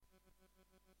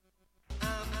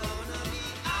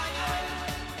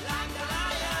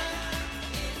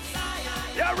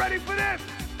Y'all ready for this?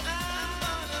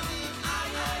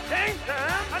 Game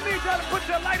time. I need y'all to put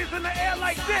your lighters in the air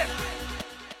like this.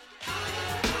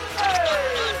 Hey,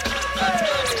 hey, hey,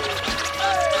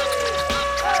 hey,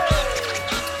 hey, hey.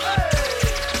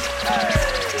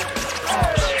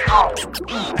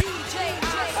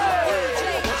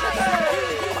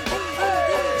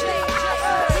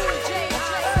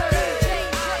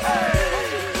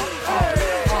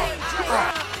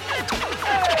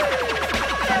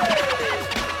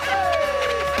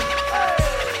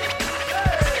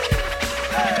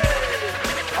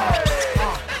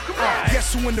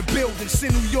 In the building,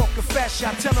 send New York a fast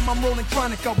shot. Tell them I'm rolling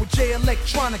Chronica with J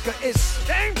Electronica. It's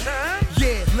game time.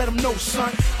 Yeah, let them know,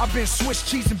 son. I've been Swiss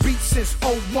cheese and beats since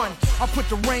 01. I put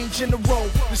the range in the roll,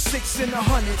 the 6 in the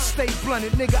 100. Stay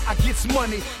blunted, nigga, I gets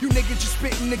money. You niggas just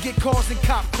spitting to get cars and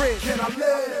cop cribs. Can I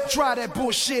live? Try that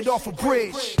bullshit off a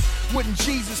bridge. Wooden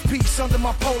Jesus piece under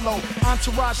my polo.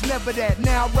 Entourage never that,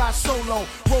 now I ride solo.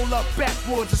 Roll up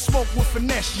backwards and smoke with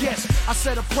finesse, yes. I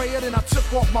said a prayer, then I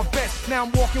took off my vest. Now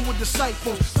I'm walking with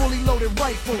disciples, fully loaded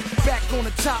rifle. Back on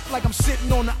the top like I'm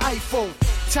sitting on the Eiffel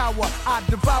Tower. I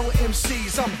devour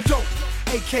MCs, I'm dope,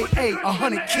 AKA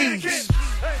 100 keys.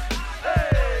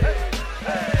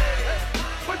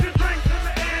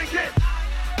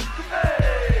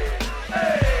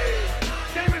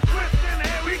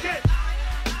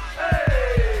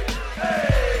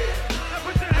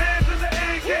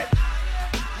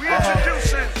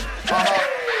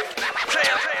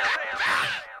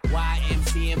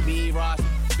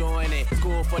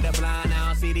 For the blind, I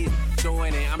don't see these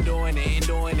doing it. I'm doing it and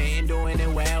doing it and doing it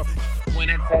well. When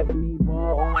it test me,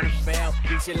 boy, who wanna fail?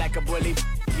 Beat you like a bully,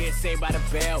 get saved by the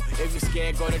bell. If you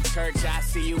scared, go to church, I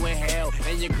see you in hell.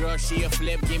 And your girl, she a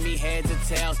flip, give me heads and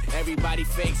tails. Everybody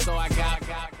fake, so I got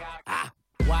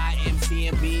YMC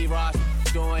and B Ross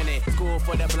doing it. School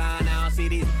for the blind, I don't see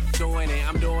these doing it.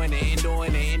 I'm doing it and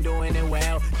doing it and doing it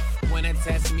well. When it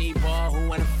test me, boy, who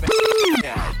wanna fail?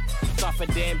 Yeah. Suffer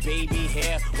then baby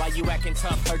hair. Why you acting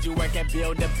tough? Heard you work at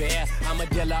Build-A-Bear. I'm a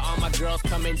dealer, all my girls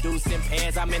come in deuce in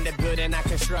pairs. I'm in the building, I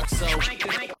construct, so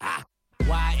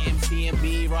YMC and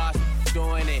B Ross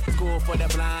doing it. School for the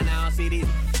blind, I don't see these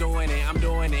doing it. I'm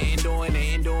doing it and doing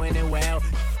it and doing it well.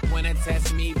 When it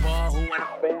test me, boy, who wanna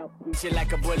fail? Beat you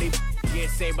like a bully,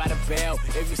 get saved by the bell.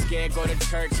 If you scared, go to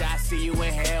church, I see you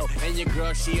in hell. And your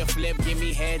girl, she a flip, give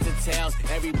me heads and tails.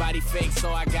 Everybody fake,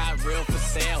 so I got real for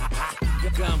sale.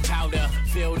 Gunpowder,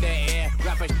 fill the air.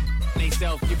 Rapper they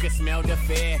self, you can smell the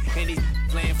fear. And these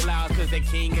playing flowers cause the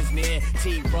king is near.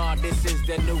 T-Raw, this is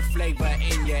the new flavor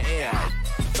in your ear.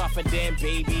 Softer than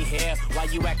baby hair. Why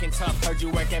you acting tough? Heard you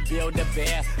work at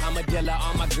Build-A-Bear. I'm a dealer,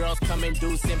 all my girls come in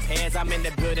deuce in pairs. I'm in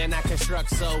the building, I construct,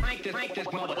 so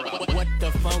what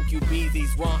the funk you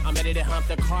beezies want? I'm ready to hump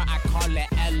the car, I call it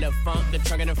elephant. The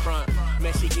trunk in the front,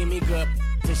 man, she give me good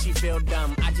till she feel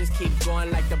dumb. I just keep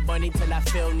going like the bunny till I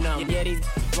feel numb. Yeah, these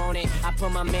want it, I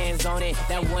put my mans on it.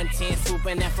 That 110 swoop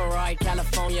in that Ferrari,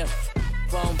 California.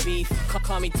 Bone beef,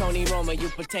 call me Tony Roma. You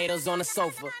potatoes on the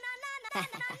sofa.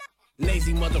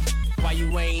 Lazy mother, why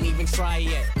you ain't even try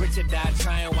yet? Richard died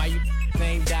trying, why you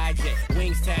ain't died yet?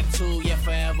 Wings tattoo, yeah,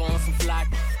 forever on some fly.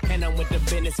 And I'm with the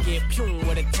business, get pum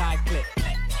with a tie clip.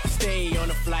 Stay on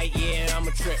the flight, yeah, I'm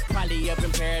a trip. Probably up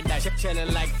in paradise,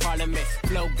 chillin' like Parliament.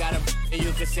 Flow got a, and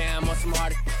you can say I'm on some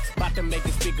hard. About to make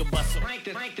the speaker bustle. Crank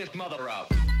this mother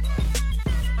up.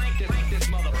 Crank this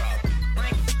mother up.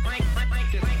 Crank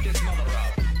this mother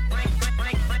up.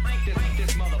 Crank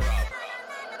this mother up.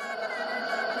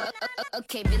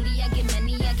 Okay, Billy, I get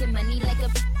money like a.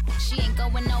 She ain't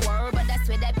going nowhere, but that's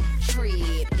where that trip.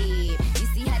 You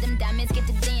see how them diamonds get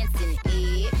to dancing.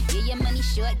 Yeah, your money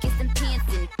short, get some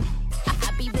pantsing.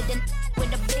 I be with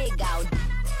a big out.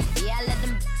 Yeah, I let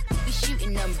them be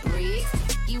shooting them bricks.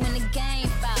 You in the game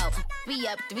foul. 3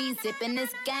 up, 3 zipping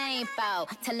this game foul.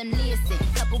 Tell them listen,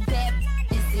 couple bad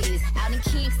businesses out in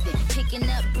Kingston, picking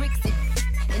up bricks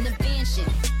in the mansion.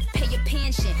 Pay your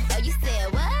pension. Oh, you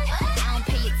said what? I don't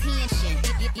pay attention.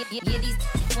 Yeah, these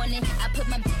on it. I put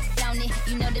my down it.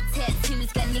 You know the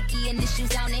tattoos got Nicki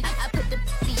initials on it. I put the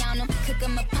on them, cook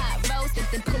them a pot roast,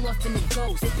 then pull off in the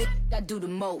ghost. I do the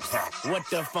most. What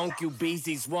the funk you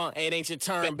beezies want? It ain't your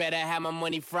turn. Better have my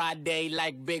money Friday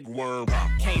like Big Worm.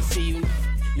 Can't see you.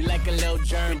 You like a little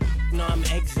germ. No, I'm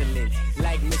excellent,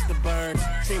 like Mr. Burns.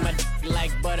 Treat my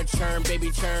like butter churn, baby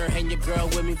churn. And your girl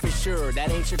with me for sure, that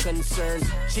ain't your concern.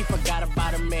 She forgot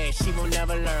about her man, she will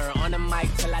never learn. On the mic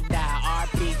till I die,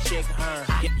 RP chick her.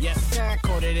 Yes sir,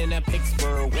 coated in a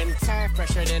Pittsburgh winter,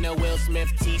 fresher than a Will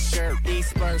Smith t-shirt. These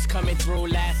Spurs coming through,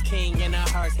 last king in a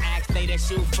hearse. Axe they that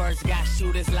shoot first, got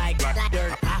shooters like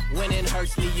dirt. Winning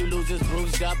Hursley, you losers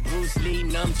bruised up. Bruce Lee,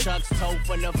 nunchucks, toe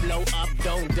from the flow up.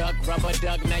 Don't duck, rubber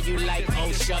duck. Now you like,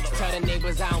 oh shucks. Tell the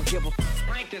neighbors I don't give a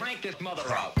Crank this mother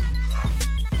up.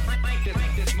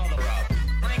 Crank this mother up.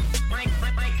 Crank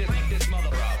this mother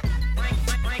up.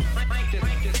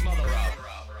 Crank this mother up.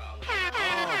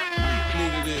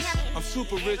 Needed this. I'm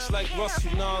super rich like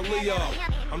Russell, Leo.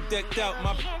 I'm decked out,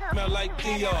 my smell like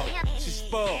Dior. She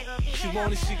spoiled, she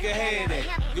wanted, she can have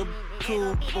that. You're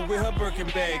cool, but where her Birkin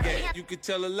bag at? You could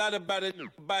tell a lot about it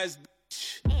by his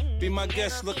bitch. Be my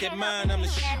guest, look at mine, I'm the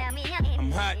shit.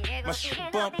 I'm hot, my shit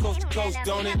bump coast to coast,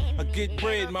 don't it? I get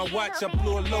bread, my watch, I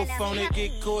blew a loaf on it.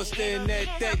 Get caught staring at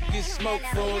that, get smoked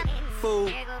for it.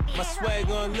 Fool, my swag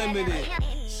unlimited.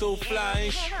 So fly,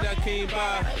 ain't shit I came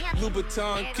by.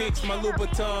 Louboutin kicks, my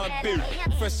Louboutin beer.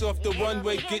 Fresh off the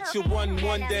runway, get you one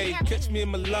day. Catch me in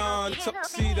Milan,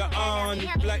 tuxedo on.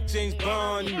 Black James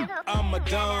Bond, I'm a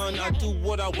Don. I do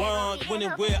what I want, when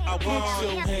and where I want.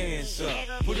 Put your hands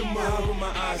up, put them up where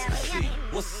my eyes can see.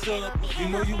 What's up? You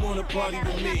know you wanna party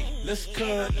with me. Let's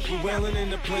cut, we're wailing in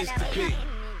the place to be.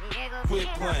 Quit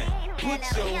playing, put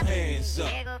your hands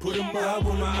up. Put them up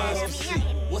where my eyes can see.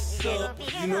 What's up?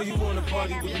 You know you wanna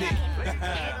party with me.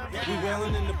 We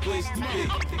wailing in the place to be.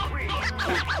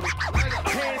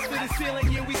 Hands to the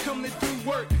ceiling, yeah, we come to do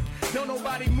work. Don't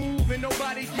nobody move and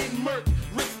nobody getting murked.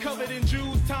 Wrists covered in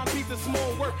jewels, timepiece of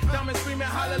small work. Diamonds screaming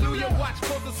hallelujah, watch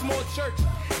close a small church.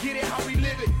 Get it how we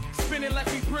live it, spin it like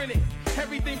we print it.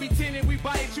 Everything be tinted, we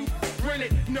buy it, you rent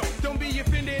it. No, don't be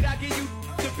offended, I give you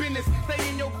the business. Stay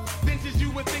in your benches,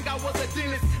 you would think I was a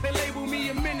dentist. They label me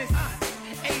a menace.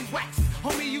 A-Wax,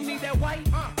 homie, you need that white?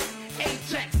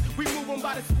 Ajax, we move them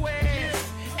by the squares.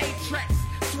 A-Tracks,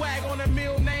 swag on a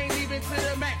mill name, even to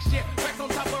the max shit. Racks on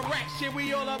top of racks, shit,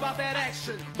 we all about that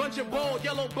action. Bunch of bold,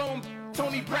 yellow bone,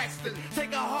 Tony Braxton.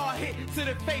 Take a hard hit to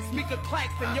the face, Mika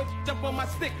Claxton. Yo, jump on my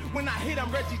stick, when I hit,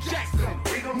 I'm Reggie Jackson.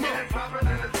 We gon' get it poppin'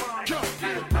 in this one. Get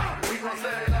it poppin', we gon'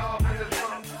 set it off in this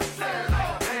one. Set it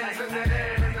off, hands in the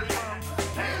air in this one.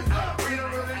 Hands up, we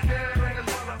don't really care in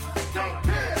this one. Don't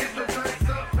care, get the drinks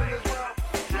up in this one.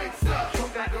 Drinks up,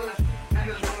 smoke that good in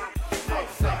this one.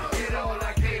 Smoke up, get all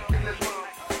that cake in this one.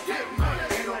 Get money,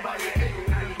 ain't nobody hating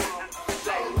in this one.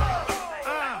 Show love.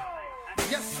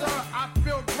 Yes, sir, I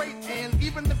feel great, and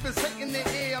even if it's hate in the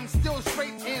air, I'm still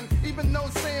straight in. Even though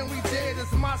saying we dead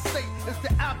is my state, it's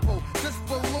the apple. This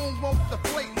balloon won't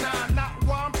deflate. Nah, not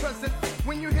while I'm present.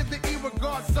 When you hear the E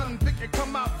regard, son, Vic can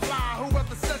come out fly,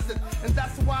 whoever says it. And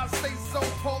that's why I stay so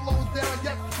polo down.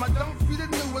 Yet my dunks be the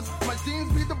newest, my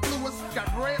jeans be the bluest.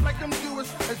 Got bread like I'm Jewish,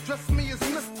 and dress me as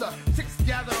Mr. Chicks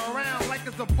gather around like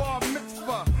it's a bar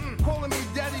mitzvah. Calling me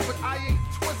daddy, but I ain't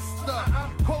Twister.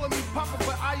 Calling me Papa,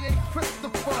 but I ain't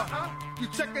Christopher. You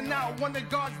checking out one of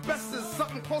God's bestest,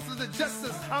 something closer to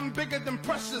justice. I'm bigger than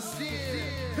precious.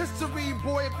 Yeah. History,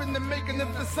 boy, if in the making.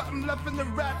 If there's something left in the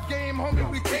rap game, homie,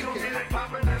 we take We gon' get it. it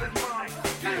poppin' in this one.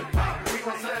 Get it poppin', we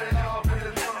gon' set it off in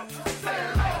this one. Set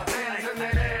it off, hands in the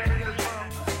air in this one.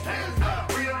 Hands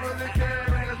up, we don't really care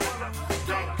in this one.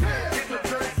 Don't care, get the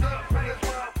drinks up in this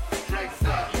one. Drinks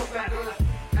up, smoke that good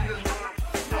in this one.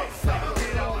 Smoke up,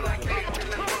 get all that cake in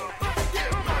this one. Get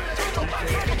money, ain't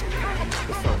nobody hating in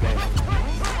this one.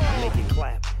 I make it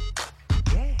clap.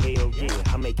 Hell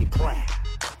yeah, I make it clap.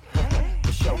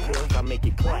 For sure, cuz I make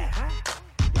it clap.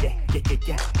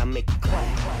 Yeah, I make it clap.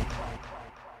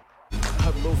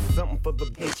 A little something for the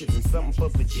bitches and something for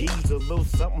the G's. A little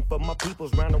something for my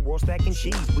peoples round the world stacking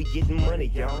cheese. We getting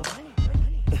money, y'all.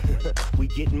 We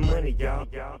getting money, y'all.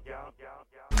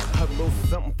 A little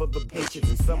something for the bitches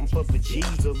and something for the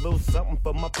G's. A little something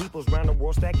for my peoples round the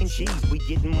world stacking cheese. We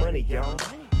getting money, y'all.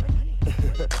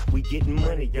 We getting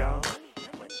money, y'all.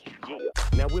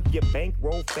 Now if your bank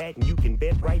roll fat and you can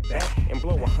bet right back and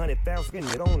blow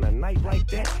 100,000 on a night like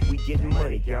that, we getting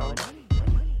money, y'all.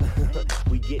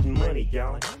 We getting money,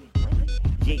 y'all.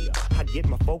 Yeah, I get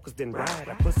my focus then ride.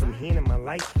 I put some hen in my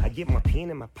light. I get my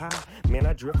pen in my pie. Man,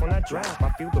 I drift when I drive.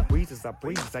 I feel the breeze as I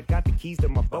breeze. I got the keys to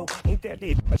my boat. Ain't that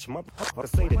it? Much motherfucker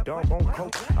say the dog won't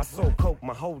coke. I sold coke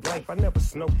my whole life. I never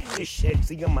smoked this shit.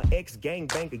 See, I'm my ex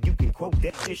gangbanger. You can quote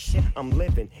that this shit. I'm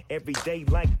living every day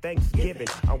like Thanksgiving.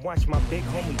 I watch my big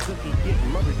homie Tookie get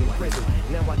murdered in prison.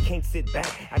 Now I can't sit back.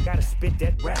 I gotta spit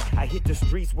that rap. I hit the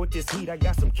streets with this heat. I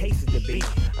got some cases to beat.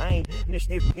 I ain't this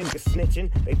nigga snitching.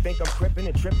 They think I'm crippin'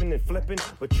 and tripping and flipping,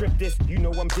 but trip this, you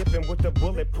know I'm dipping with the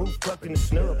bulletproof tucked in the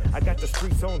snub. I got the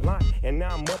streets on lock, and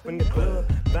now I'm up in the club.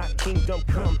 Thy kingdom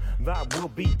come, thy will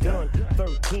be done.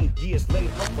 13 years later,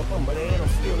 but I'm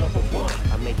still number one.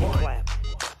 I make it clap.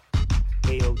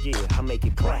 Hell yeah, I make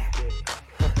it clap.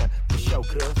 For sure,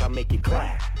 cuz I make it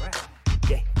clap.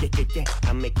 Yeah,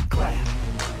 I make it clap.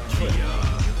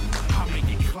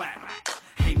 clap.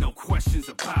 Ain't no questions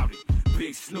about it.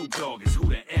 Big Snoop Dogg is who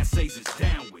the essays is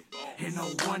down with. In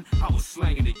 01, I was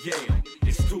slanging at Yale.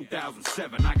 It's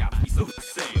 2007, I got piece of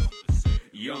sale.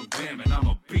 Young Bam and I'm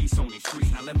a beast on these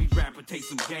streets. Now let me rap and take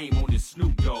some game on this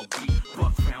Snoop Dogg beat.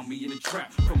 Buck found me in the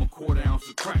trap from a quarter ounce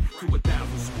of crack to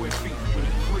 1,000 square feet with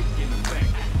a creek in the back.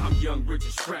 I'm young, rich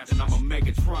and strapped, and I'm a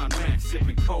Megatron Max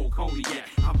sipping cold cognac.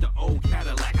 I'm the old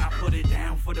Cadillac. I put it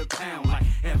down for the pound like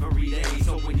every day.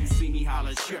 So when you see me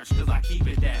holler church, cause I keep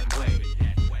it that way.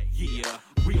 Yeah,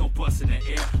 we don't bust in the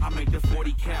air. I make the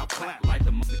 40 cal clap like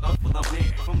the up there.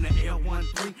 From the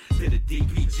L13 to the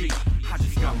DPG. I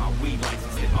just got my weed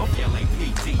license and off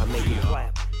LAPD. I make it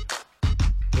clap.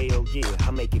 Hell yeah, I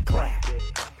make it clap.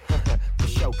 For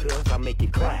sure, cuz I make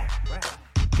it clap.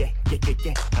 Yeah,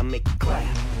 I make it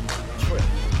clap. Trip.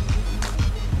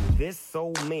 This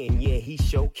old man, yeah, he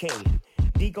sure can.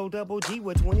 Digo Double G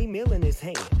with 20 mil in his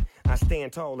hand. I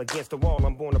stand tall against the wall,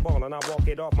 I'm born to ball, and I walk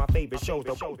it off my favorite shows.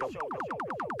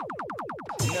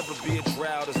 Never be a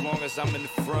drought as long as I'm in the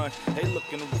front. They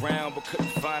looking around but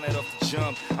couldn't find it off the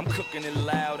jump. I'm cooking it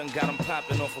loud and got them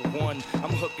popping off of one.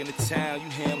 I'm hooking the town, you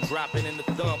hear them dropping in the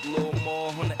thump. Little more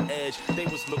on the edge, they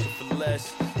was looking for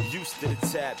less. Used to the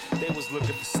tap, they was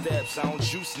looking for steps. I don't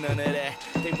juice none of that,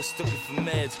 they was looking for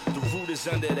meds. The root is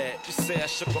under that, just say I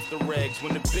shook off the regs.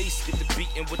 When the bass get the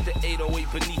beating with the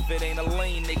 808 beneath it, ain't a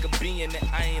lane they could be in that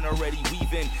I ain't already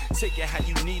weaving. Take it how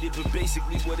you need it, but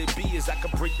basically what it be is I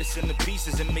could break this into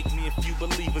pieces and make me a few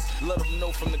believers. Let them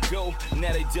know from the go,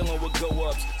 now they dealing with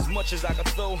go-ups. As much as I can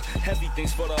throw, heavy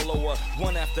things for the lower.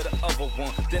 One after the other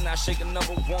one, then I shake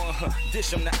another one.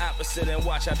 Dish them the opposite and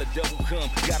watch how the devil come.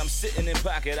 Got them sitting in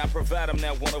pocket, I provide them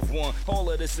that one of one. All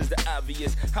of this is the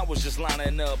obvious, I was just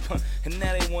lining up. And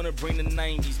now they wanna bring the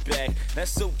 90s back.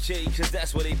 That's okay, cause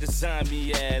that's where they designed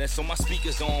me at. And so my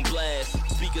speakers on blast,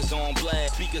 speakers on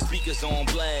blast, speakers on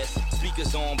blast,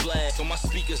 speakers on blast. So my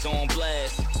speakers on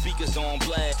blast, speakers on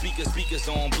blast, speakers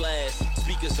on blast,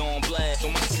 speakers on blast. So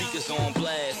my speakers on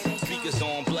blast, speakers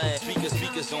on blast,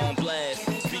 speakers on blast,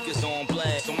 speakers on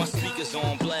blast. So my speakers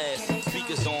on blast,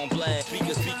 speakers on blast,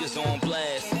 speakers on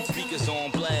blast, speakers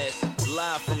on blast.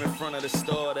 Live from in front of the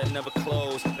store that never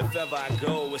closed. If ever I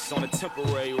go, it's on a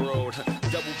temporary road.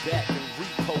 Double back and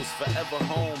repost forever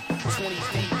home.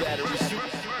 20D batteries.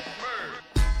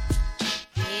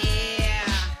 Yeah,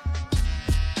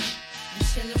 I'm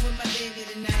chilling with my baby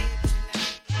tonight.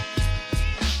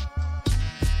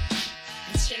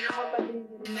 I'm chilling with my baby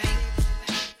tonight.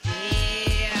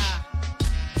 Yeah,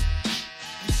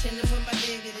 I'm chilling with my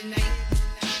baby tonight.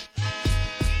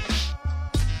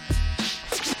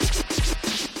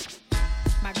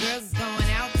 My girls is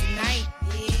going out tonight,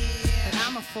 yeah, but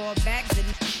I'ma fall back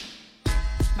tonight.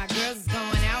 My girls is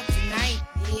going out tonight,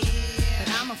 yeah, but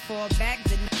I'ma fall back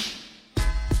tonight.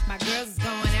 My girls is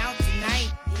going out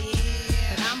tonight,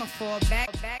 yeah, but I'ma fall back.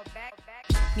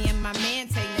 Me and my man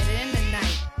taking it in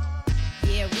tonight.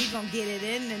 Yeah, we gon' get it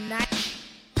in tonight.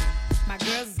 My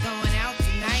girls is going out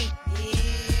tonight,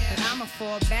 yeah, but I'ma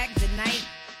fall back tonight.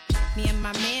 Me and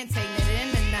my man taking it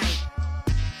in tonight.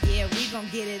 Yeah, we gon'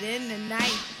 get it in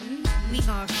tonight. We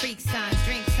gon' freak some,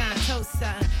 drink some, toast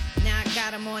some. Now I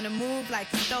got 'em on the move like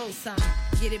I stole something.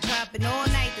 Get it poppin' all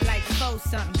night like stole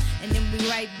something. And then we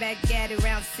right back at it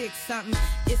around 6 something.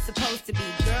 It's supposed to be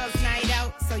girls' night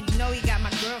out, so you know he got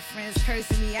my girlfriends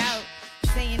cursing me out.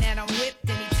 Saying that I'm whipped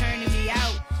and he turning me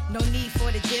out. No need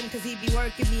for the gym cause he be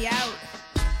working me out.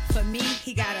 For me,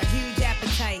 he got a huge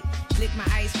appetite. Lick my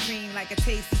ice cream like a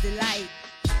taste of delight.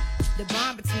 The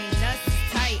bond between us is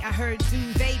tight. I heard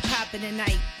duvet poppin'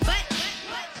 tonight. But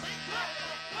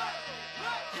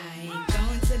I ain't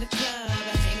going to the club.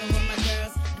 I'm hanging with my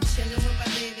girls. I'm chillin' with my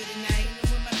baby tonight.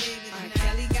 R.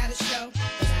 Kelly got a show,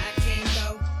 but I can't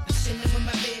go. I'm chillin' with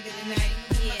my baby tonight.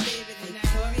 Yeah,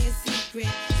 Victoria's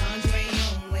Secret, lingerie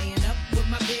on, laying up with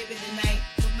my baby tonight.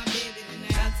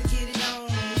 About to get it on.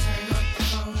 Turn off the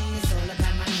phone. It's all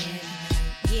about my man.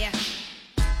 Yeah.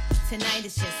 Tonight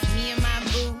it's just me and my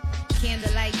boo.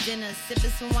 Candlelight dinner, sipping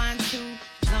some wine too.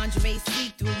 Lingerie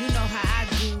see-through, you know how I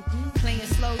do. Playing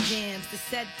slow jams to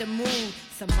set the mood.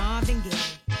 Some Marvin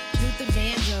Gaye, Luther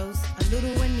Vandross, a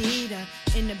little Anita.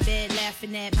 In the bed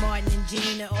laughing at Martin and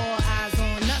Gina. All eyes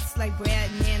on us like Brad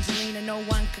and Angelina. No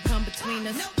one could come between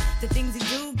us. The things he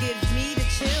do give me the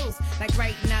chills. Like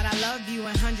writing out I love you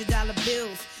and $100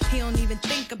 bills. He don't even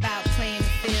think about playing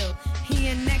the field. He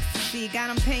in ecstasy, got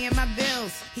him paying my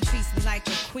bills. He treats me like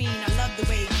a queen, I love the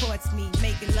way he courts me.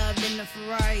 Making love in the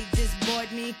Ferrari, just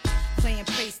bored me. Playing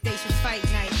PlayStation Fight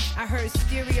Night. I heard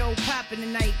stereo popping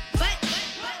tonight. But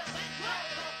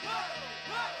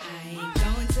I ain't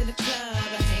going to the club.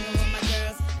 I'm hanging with my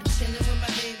girls. I'm chilling with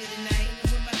my baby tonight.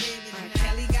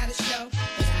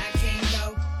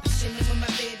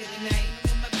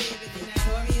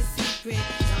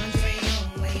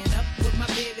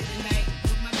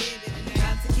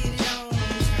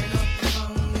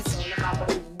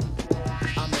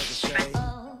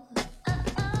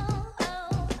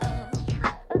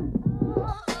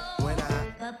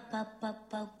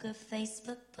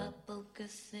 Facebook bubble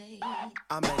cafe.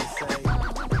 I may say, what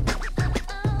up?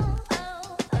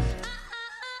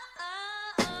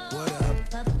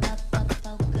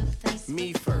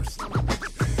 Me first.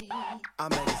 I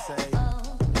may say,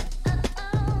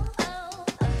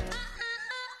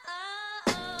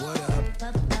 what up?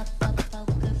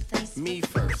 Me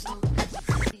first.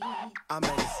 I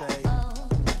may say,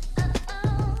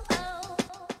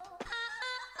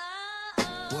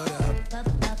 what up?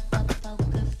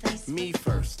 Me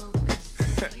first.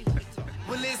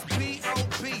 Well, it's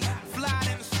B.O.B. Fly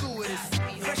in the stewardess.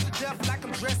 Fresh to death like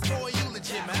I'm dressed for a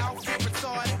eulogy. My outfit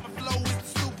retarded, my flow is the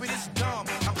stupidest dumb.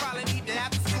 I probably need to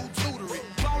have school tutoring.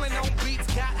 Falling on beats,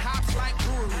 got hops like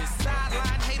breweries.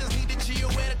 Sideline haters need to chill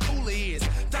where the cooler is.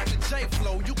 Dr. J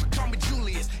Flow, you can call me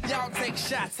Julius. Y'all take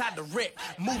shots, I direct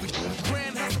movies.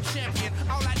 Grand Hustle champion,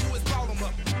 all I do is ball them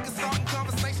up. Niggas starting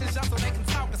conversations just so they can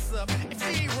talk us up. If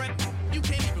you ain't run, you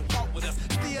can't even walk with us.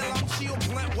 Still I'm chill,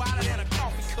 blunt, wider than a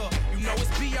coffee cup. You know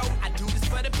it's B.O. I do this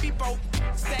for the people.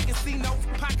 Stacking C-notes,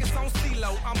 pockets on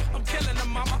C-Lo. I'm killing the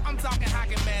mama, I'm talking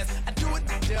hockey mask. I do it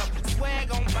to death,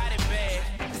 swag on body bag.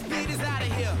 The speed is out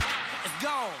of here, it's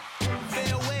gone.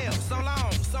 Farewell, so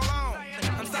long, so long.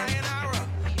 I'm sayonara,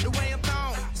 the way I'm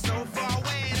gone. So far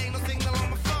away, it ain't no signal on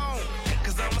my phone.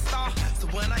 Cause I'm a star, so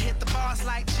when I hit the bars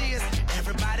like cheers,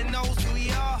 everybody knows who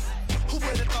we are. Who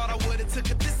would've thought I would've took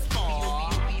it this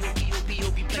far?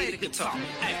 B.O.B. Play the guitar.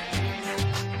 Ay.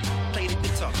 Play the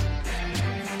guitar.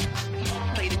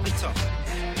 Play the guitar.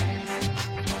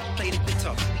 Play the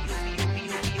guitar.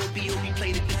 B.O.B.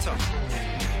 Play the guitar.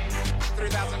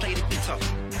 3,000 play the guitar.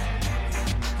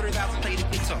 3,000 play the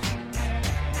guitar.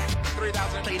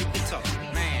 3,000 play the guitar.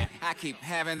 Man, I keep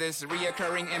having this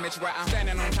reoccurring image where I'm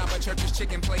standing on top of Church's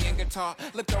Chicken playing guitar.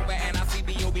 Looked over and I see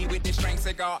B.O.B. with this string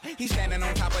cigar. He's standing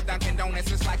on top of Dunkin'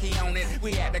 Donuts, it's like he own it.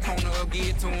 We at the corner of give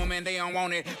it to him and they don't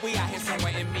want it. We out here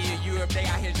somewhere in mid-Europe, they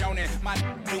out here joning. My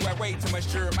do I way too much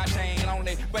sure, my chain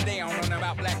lonely. But they don't know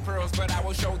about black pearls, but I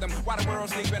will show them why the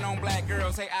world's sleeping on black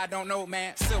girls. Hey, I don't know,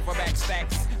 man. Silverback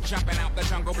stacks, jumping out the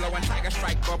jungle, blowing tiger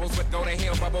strike bubbles with go to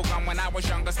hell bubble gum. When I was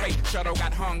younger, space shuttle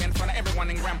got hung in front of everyone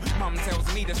in Graham. Mom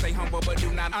tells me to stay humble, but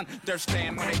do not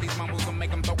understand when they these mumbles will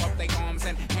make them throw up their arms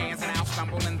and hands, and I'll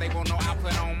stumble and they will know I'll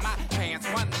put on my pants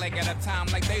one leg at a time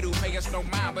like they do. Pay us no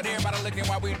mind, but everybody looking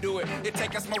while we do it. It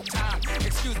take us more time.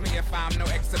 Excuse me if I'm no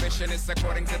exhibitionist.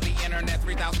 According to the internet,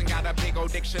 3,000 got a big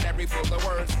old dictionary full of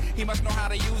words. He must know how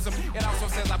to use them. It also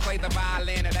says I play the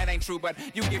violin, and that ain't true. But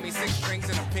you give me 6 strings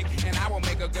and a pick, and I will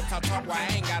make a guitar talk where I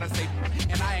ain't gotta say.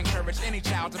 And I encourage any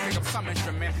child to pick up some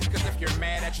instrument. Cause if you're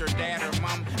mad at your dad or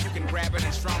mom, you can grab it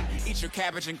and strum. Eat your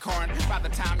cabbage and corn. By the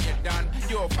time you're done,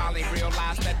 you'll finally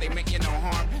realize that they make you no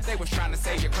harm. They was trying to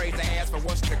save your crazy ass for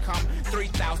what's to come.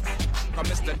 3,000 from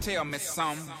Mr. Tell Me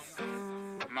Some.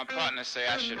 My partner say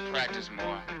I should practice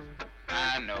more.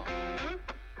 I know.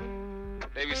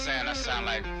 They be saying I sound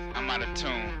like I'm out of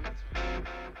tune.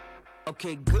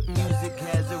 Okay, good music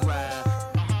has arrived.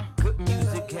 Good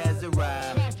music has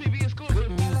arrived.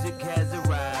 Good music has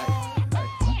arrived.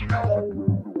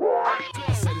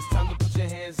 I said it's time to put your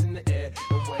hands in the air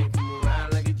and wave them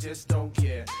around like you just don't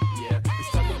care. Yeah,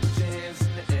 it's time to put your hands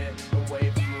in the air and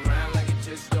wave them around like you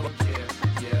just don't care.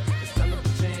 Yeah, it's time to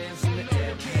put your hands in the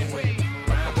air and wave them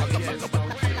around like you just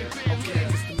don't care. Okay,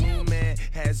 Mr. Moon Man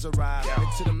has arrived.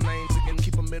 Into them lanes again,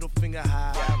 keep a middle finger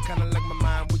high. Kinda like my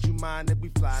mind, would you mind if we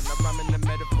fly? Now I'm in the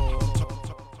metaphor.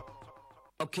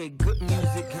 Okay, good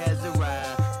music has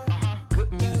arrived.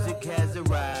 Good music has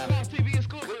arrived.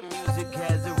 Good music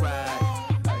has arrived.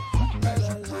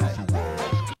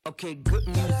 Okay, good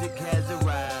music has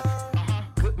arrived.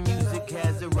 Good music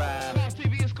has arrived.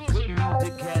 Good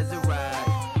music has arrived.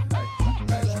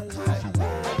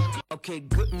 Okay,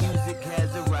 good music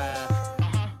has arrived.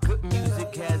 Good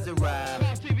music has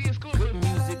arrived. Good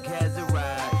music has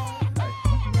arrived.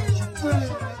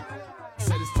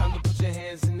 Said it's time to put your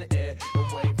hands in the air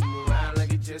and wave them around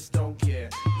like you just don't care.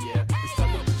 Yeah, it's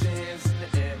time to put your hands in the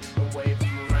air and wave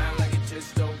them around like you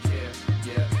just don't care.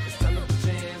 Yeah, it's time to put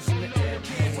your hands in the air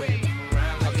and wave them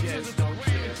around like you just don't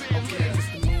care. Okay,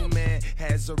 Mr. Moon Man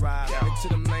has arrived. Into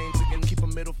them lanes again, keep a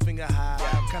middle finger high.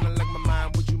 Kinda like my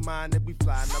mind, would you mind if we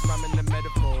fly? Now I'm in the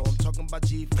metaphor, I'm talking about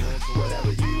G4.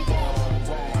 Whatever you want,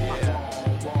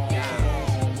 yeah.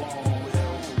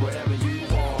 Whatever you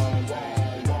want,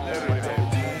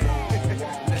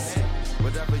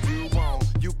 Whatever you want,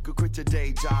 you could quit your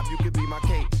day job. You could be my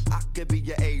Kate, I could be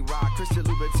your A-Rod. Christian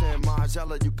Louboutin,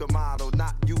 Margiela, you could model.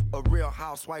 Not you, a real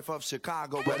housewife of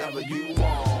Chicago. Whatever you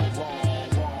want.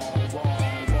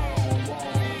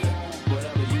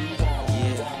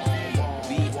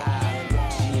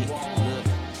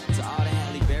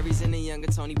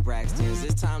 Tony Braxton's.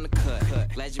 It's time to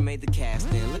cut. Glad you made the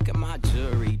casting. Look at my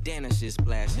jewelry, damn, that shit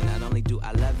splashing. Not only do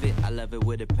I love it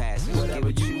with a passion. So get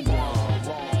what you want.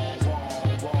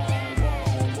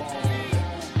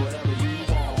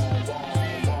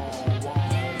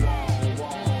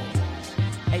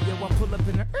 Pull up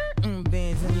in the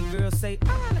Benz and your girl say,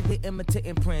 I like the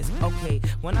imitating Prince. Okay,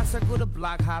 when I circle the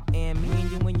block, hop in, me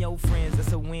and you and your friends,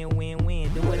 that's a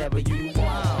win-win-win. Do whatever you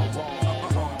want.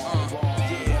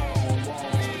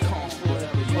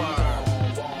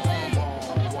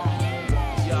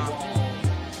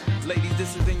 Ladies,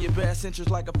 this is in your best interest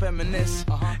like a feminist.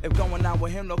 If going out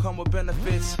with him don't come with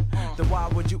benefits, then why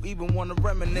would you even want to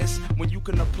reminisce when you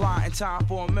can apply in time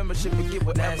for a membership and get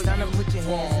whatever you want? Now it's time to put your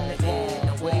hands in the air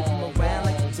and wave them around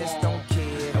like you just don't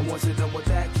care. And once you're done with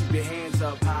that, keep your hands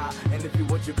up high. And if you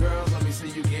want your girls, let me see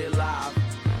you get live.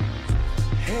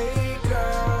 Hey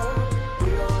girl,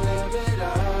 we gon' live it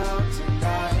up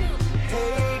tonight.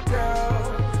 Hey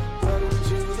girl, welcome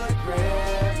to the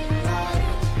grand life.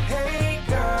 Hey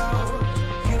girl,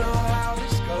 you know how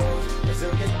this goes. As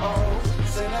it get old,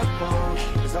 say that phone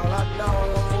is all I know.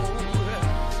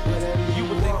 You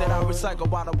would think that I recycle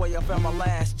by the way I found my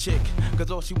last chick. Cause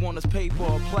all she want is paper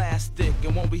or plastic.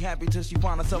 And won't be happy till she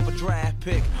find herself a draft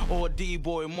pick. Or a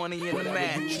D-boy, money in the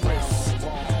mattress.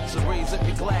 So raise up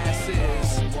your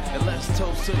glasses and let's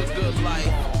toast to the good life.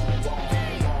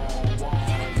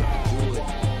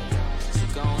 So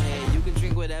go ahead, you can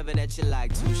drink whatever that you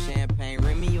like to. Champagne,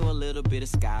 Remy, or a little bit of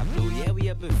sky blue. Yeah, we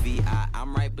up in VI,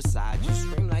 I'm right beside you.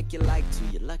 Scream like you like to,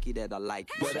 you're lucky that I like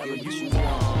you. Whatever you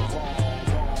want.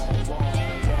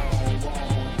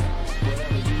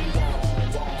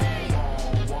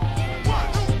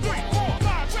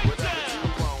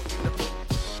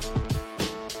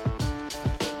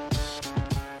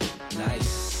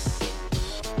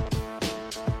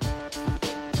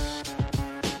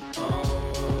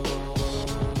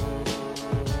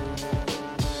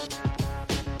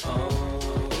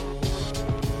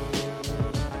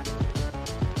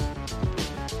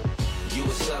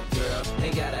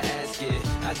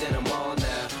 I did them all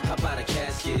now. How about the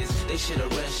caskets? They should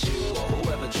arrest you or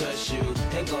whoever trusts you.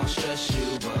 Ain't gon' stress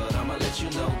you, but I'ma let you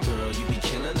know, girl. You be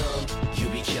killing them. You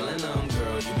be killing them,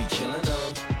 girl. You be killing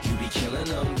them. You be killing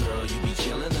them, girl. You be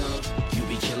killing them. You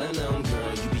be killing them,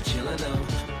 girl. You be killing them.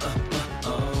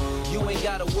 You ain't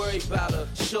gotta worry about her,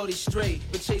 shorty straight.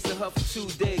 Been chasing her for 2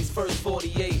 days, first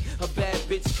 48. A bad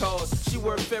bitch cost, she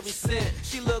worth every cent.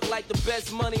 She look like the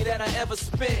best money that I ever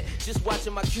spent. Just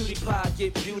watching my cutie pie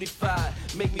get beautified.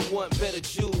 Make me want better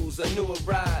jewels, a newer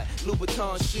ride.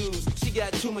 Louboutin shoes, she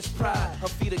got too much pride. Her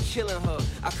feet are killing her,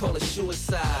 I call it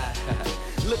suicide.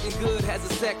 Looking good has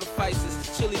its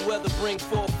sacrifices. Chilly weather bring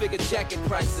 4-figure jacket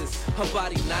prices. Her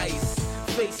body nice,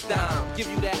 FaceTime, give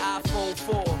you that iPhone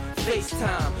 4.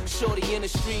 FaceTime, shorty in the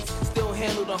streets, still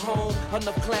handle the home.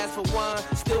 Enough class for wine,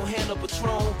 still handle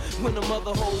Patron. When the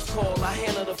mother hoes call, I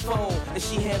handle the phone, and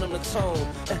she handle the tone.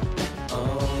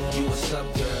 You what's up,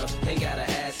 girl? Ain't gotta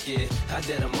ask it. I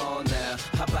did them all now.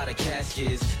 How about the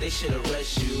caskets? They should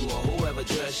arrest you or whoever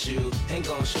dress you. Ain't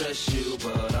gon' stress you,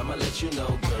 but I'ma let you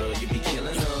know, girl. You be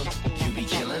killing them. You be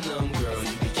killing them, girl.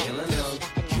 You be killing them.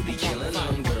 You be killing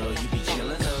them, girl. You be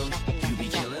killing them. You be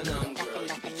killing them, girl.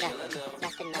 You be killing them.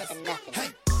 Hey,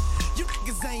 you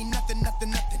niggas ain't nothing.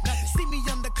 See me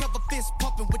undercover, fist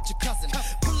pumping with your cousin.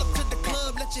 Pull up to the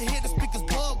club, let you hear the speakers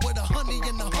bug with a honey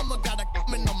and a Hummer. Got a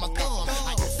coming on my thumb.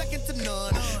 I ain't second to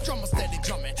none. Drummer steady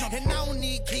drumming, and I don't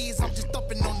need keys. I'm just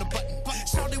thumping on the button.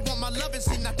 Shawty want my loving,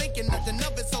 she not thinking nothing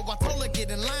of it. So I told her get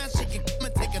in line, she can come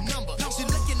and take a number. She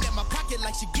looking at my pocket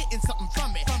like she getting something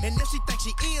from it. And if she thinks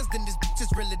she is, then this bitch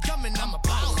is really dumb and I'm a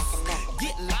boss.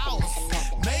 Get lost,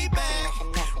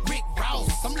 Maybach, Rick Ross.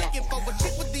 I'm looking for a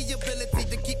chick with the ability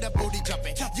to keep that booty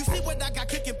jumping. You see what I got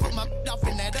cooking, put my off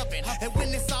in that oven. And when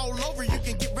it's all over, you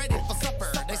can get ready for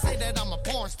supper. They say that I'm a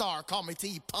porn star, call me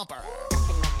T Pumper.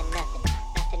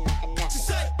 She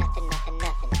say,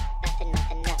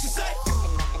 she say,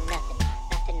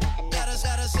 got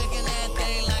her shaking that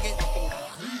thing like it.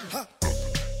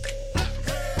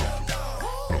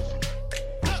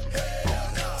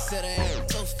 Said her hair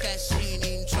so fat she ain't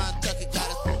even trying to tuck it. Got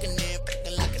her fucking there,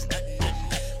 fucking like it's nothing.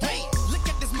 Hey, look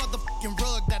at this motherfucking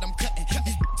rug that I'm cutting.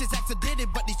 These bitches accidentally,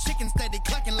 but these chickens steady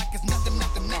clucking like it's nothing.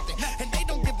 And they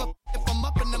don't give a if I'm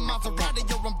up in the Maserati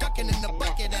or I'm ducking in the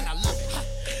bucket, and I love it.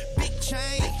 Big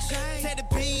chain, Teddy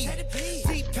P,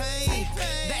 T-Pain,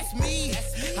 that's me.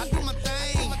 I do my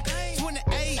thing,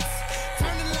 28,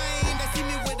 turn the lane. They see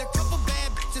me with a couple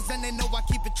bad bitches and they know I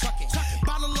keep it trucking.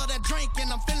 Bottle of that drink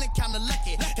and I'm feeling kinda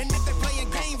lucky. And if they playing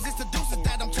games, it's the deuces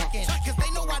that I'm chucking. Cause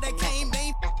they know why they came,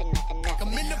 they ain't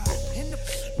I'm in the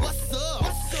what's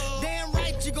up?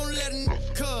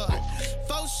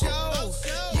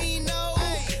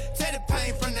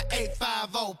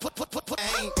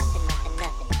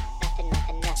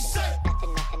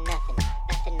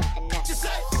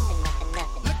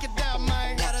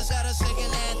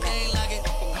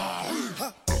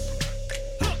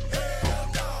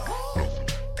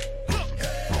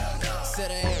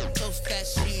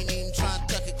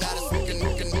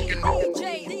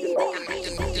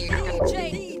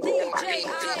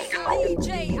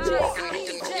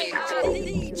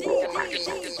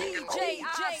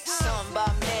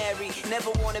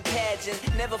 never won a pageant.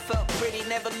 Never felt pretty,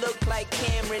 never looked like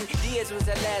Cameron Diaz was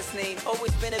her last name,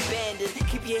 always been abandoned.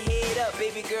 Keep your head up,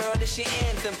 baby girl, this your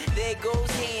anthem. There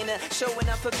goes Hannah, showing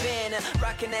up a banner.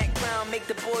 Rocking that crown, make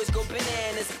the boys go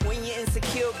bananas. When you're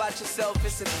insecure about yourself,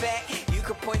 it's a fact. You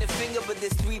could point a finger, but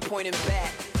there's 3 pointing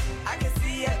back. I can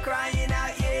see her crying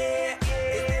out, yeah.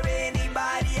 Is there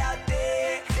anybody out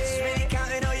there? She's really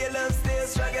counting on your love, still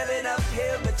struggling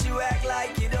uphill, but you act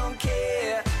like you don't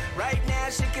care. Right now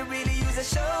she could really use a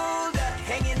shoulder,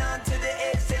 hanging on to the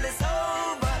edge till it's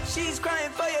over. She's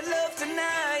crying for your love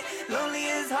tonight. Lonely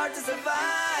is hard to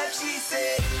survive. She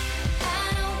said,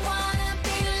 I don't wanna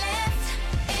be left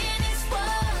in this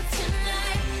world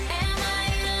tonight. Am I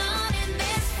alone in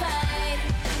this fight?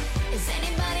 Is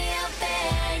anybody out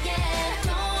there? Yeah,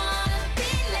 don't wanna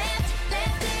be left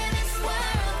in this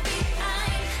world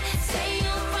behind. Say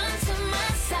you'll run to my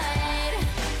side.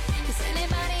 Is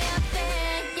anybody out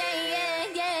there? Yeah,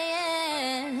 yeah,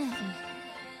 yeah.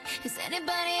 Is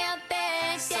anybody out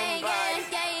there? Somebody,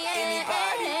 yeah.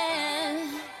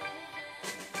 anybody.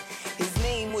 His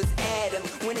name was Adam.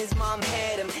 When his mom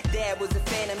had him, dad was a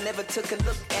phantom, never took a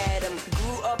look at him.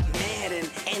 Grew up mad and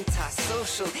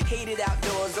antisocial, hated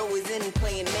outdoors, always in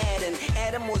playing Madden.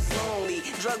 Adam was lonely,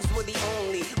 drugs were the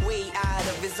only way out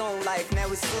of his own life. Now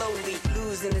he's slowly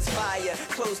losing his fire,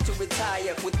 close to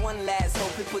retire. With one last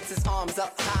hope, he puts his arms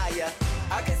up higher.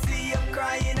 I can see him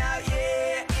crying out,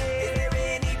 yeah. Is there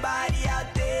anybody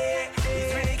out there?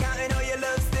 He's really counting on your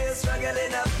love, still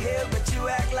struggling uphill, but you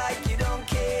act like you don't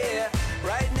care.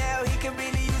 Right now he can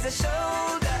really use a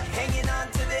shoulder, hanging on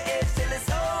to the edge till it's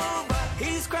over.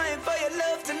 He's crying for your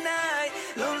love tonight.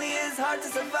 Lonely is hard to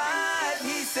survive.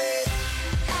 He said,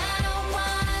 I don't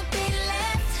wanna be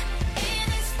left in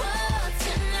this world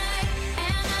tonight.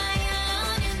 Am I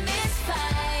alone in this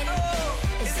fight?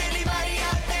 Is anybody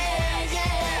out there?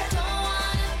 Yeah, don't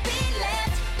wanna be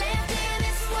left in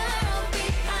this world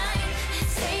behind.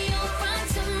 Say you'll run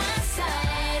to my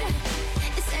side.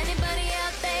 Is anybody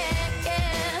out there?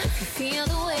 Yeah. If you feel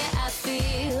the way I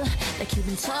feel, like you've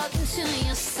been talking to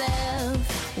yourself,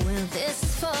 well, this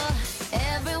is for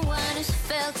everyone who's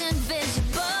felt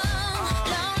invisible.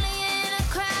 Lonely in a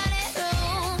crowded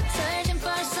room, searching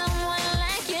for someone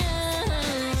like you.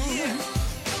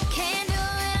 Can't do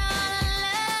it all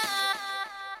alone.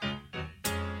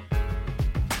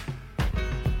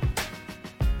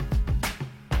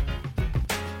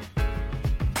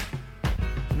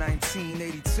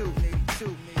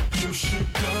 1982. You should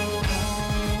go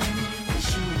home, 'cause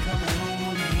you ain't coming home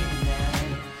with me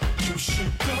tonight. You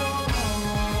should go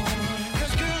home,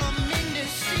 'cause girl, I'm in the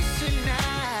streets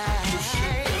tonight. You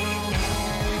should go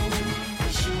home,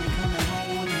 'cause you ain't coming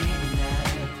home with me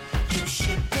tonight. You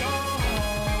should go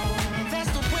home,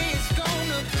 that's the way it's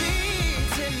gonna be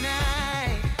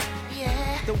tonight.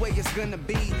 Yeah. The way it's gonna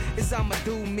be is I'ma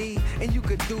do me and you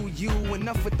could do you.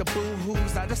 Enough with the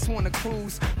boo-hoos, I just wanna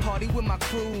cruise, party with my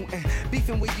crew, and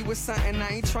beefing with you is something I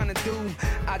ain't tryna do.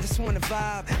 I just wanna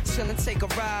vibe, chill and take a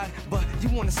ride, but you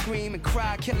wanna scream and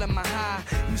cry, killing my high.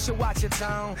 You should watch your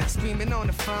tone, screaming on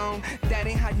the phone. That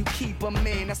ain't how you keep a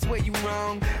man, that's where you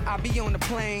wrong. I be on the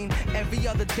plane every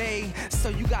other day, so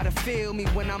you gotta feel me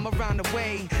when I'm around the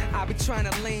way. I be trying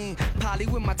to lean, poly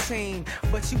with my team,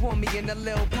 but you want me in a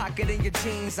little pocket in your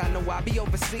jeans. I know I be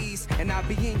overseas and I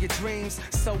be in your dreams,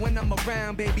 so when I'm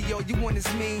around, baby, all you want is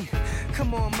me.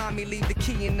 Come on, mommy, leave the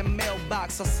key in the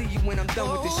mailbox. I'll see you when I'm done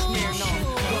with this smear. No,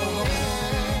 go home.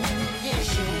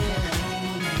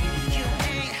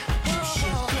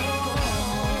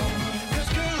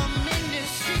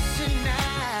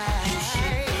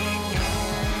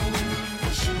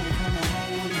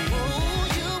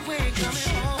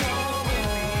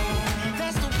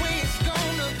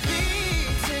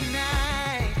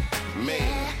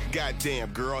 Goddamn,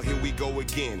 girl, here we go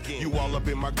again. You all up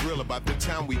in my grill about the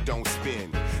time we don't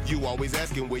spend. You always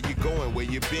asking where you going, where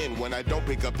you been. When I don't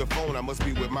pick up the phone, I must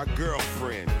be with my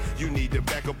girlfriend. You need to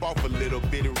back up off a little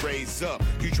bit and raise up.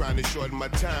 You trying to shorten my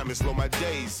time and slow my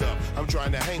days up. I'm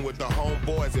trying to hang with the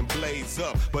homeboys and blaze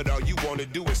up, but all you wanna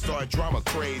do is start drama,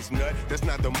 craze nut. That's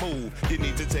not the move. You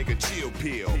need to take a chill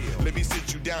pill. Let me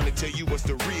sit you down and tell you what's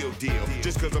the real deal.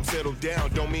 Just cause I'm settled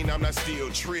down don't mean I'm not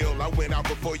still trill. I went out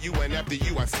before you and after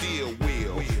you I still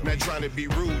will. Not trying to be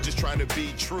rude, just trying to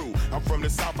be true. I'm from the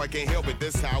South, I can't help it,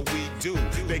 that's how we do.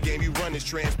 They game you run is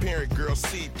transparent, girl,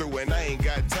 see through. And I ain't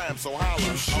got time, so holla,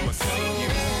 I'ma see you.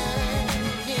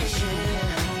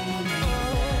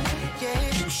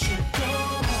 You should go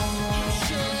home.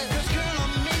 'Cause girl,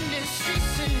 I'm in the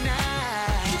streets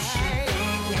tonight. You should go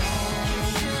home.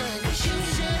 You should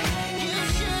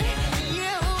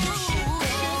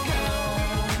go.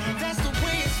 That's the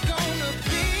way it's gonna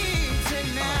be tonight.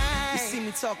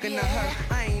 talking to her.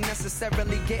 I ain't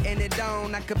necessarily getting it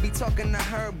on. I could be talking to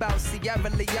her about Sierra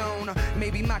Leone, or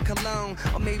maybe my cologne,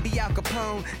 or maybe Al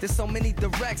Capone. There's so many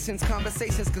directions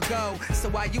conversations could go. So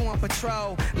while you on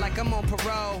patrol, like I'm on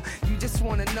parole, you just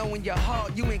wanna know in your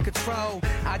heart you in control.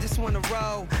 I just wanna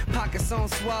roll, pockets on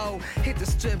swole, hit the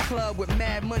strip club with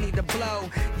mad money to blow.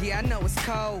 Yeah, I know it's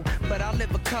cold, but I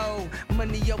live a code.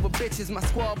 Money over bitches, my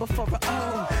squad before a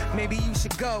O. Maybe you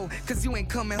should go, cause you ain't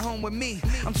coming home with me.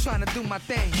 I'm trying to do my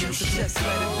thing, so just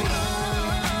let it be.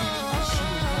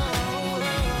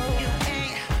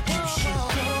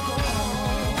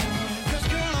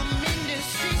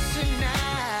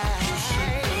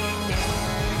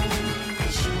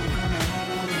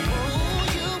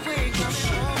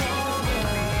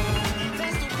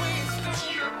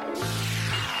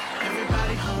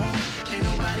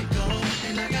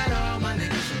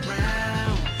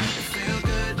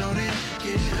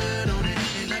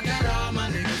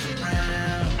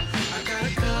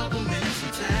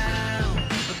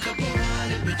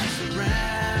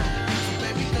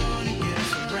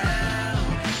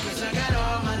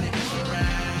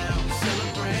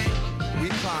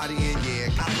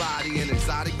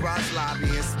 Exotic bras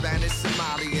lobbying, Spanish,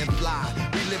 Somali, and fly.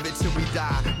 We live it till we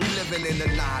die. We living in the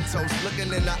night, toast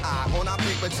looking in the eye. On our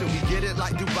paper till we get it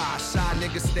like Dubai. Shy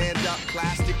niggas stand up,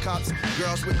 plastic cups.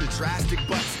 Girls with the drastic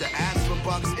butts to ask for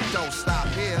bucks. It don't stop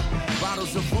here.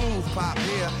 Bottles of booze pop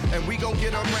here, and we gon'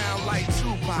 get around like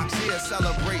Tupac's here.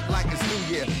 Celebrate like it's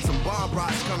New Year. Some bomb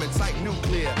rods coming tight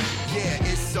nuclear. Yeah,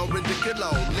 it's so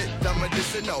ridiculous. Lit the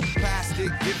medicinal. Past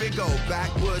it, give it go.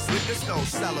 Backwoods with the snow.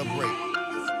 Celebrate.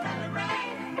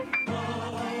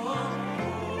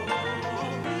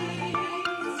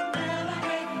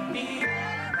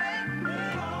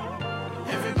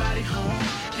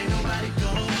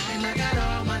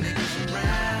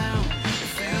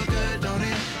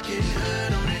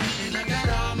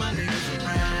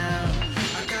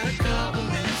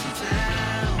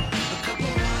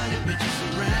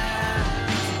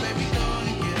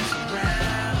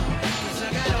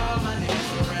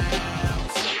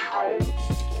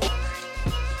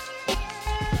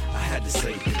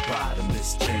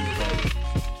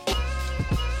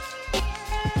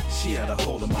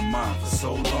 For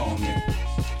so long, and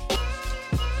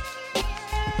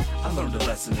I learned a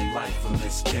lesson in life from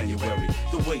this January.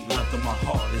 The weight left on my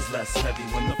heart is less heavy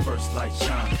when the first light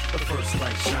shines. The first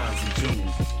light shines in June.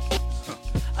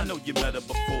 I know you met her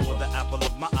before, the apple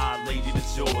of my eye, lady du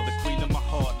jour, the queen of my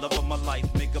heart, love of my life,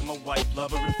 make her my wife,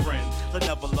 lover and friend. I'll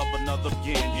never love another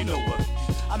again, you know what?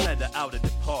 I met her out at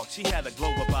the park, she had a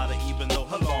glow about her even though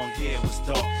her long hair was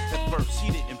dark. At first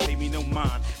she didn't pay me no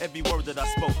mind, every word that I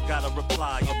spoke got a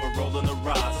reply of a rolling her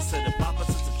eyes. I said if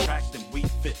opposites attract then we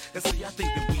fit, and see I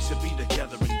think that we should be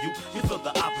together and you feel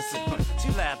the opposite. She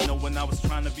laughed knowing I was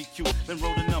trying to be cute, then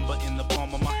wrote a number in the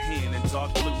palm of my hand in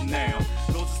dark blue. Now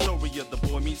goes the story of the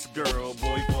boy meets girl,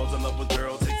 boy falls in love with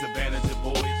girl, takes advantage of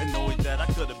boy, annoyed that I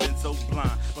could have been so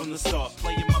blind from the start,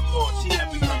 playing my part, she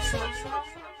had me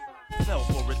hurt. Fell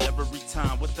for it every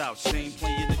time without shame,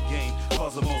 playing the game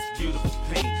caused the most beautiful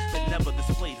pain that never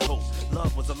displayed hope.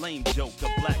 Love was a lame joke,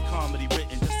 a black comedy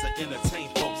written just to entertain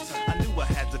folks. I knew I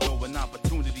had to go when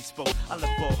opportunity spoke. I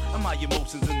left all of my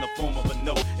emotions in the form of a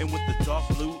note, and with the dark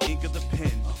blue ink of the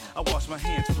pen, I washed my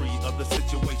hands free of the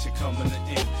situation coming to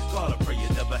end. God, I pray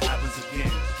it never happens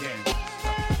again.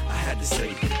 I had to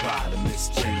say goodbye to Miss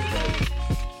January.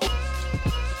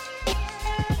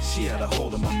 She had a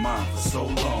hold of my mind for so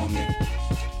long, and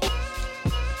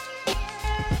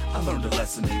I learned a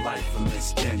lesson in life from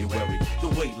Miss January. The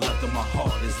weight left on my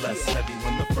heart is less heavy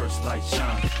when the first light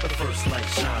shines. The first light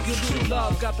shines. Your new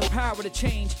love got the power to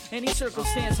change any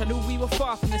circumstance. I knew we were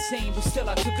far from the same, but still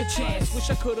I took a chance. Wish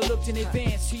I could have looked in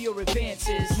advance to your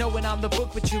advances, knowing I'm the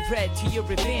book but you read to your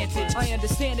advantage. I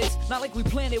understand it's not like we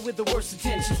planned it with the worst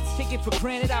intentions. Take it for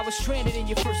granted I was stranded in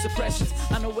your first impressions.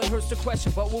 I know it hurts to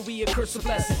question, but will be a curse of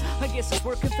blessing. I guess it's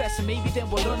worth confessing, maybe then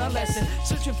we'll learn our lesson.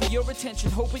 Searching for your attention,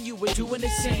 hoping you were doing the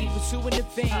same. Pursuing the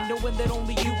vain, knowing that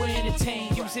only you were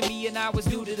entertained. Using me and I was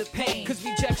new to the pain, cause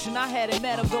rejection I hadn't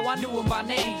met him, though I knew him by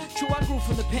name. True, I grew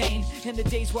from the pain, in the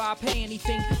days where I pay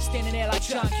anything. Standing there like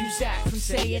John Cusack from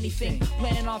Say Anything,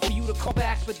 planning on for you to call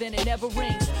back, but then it never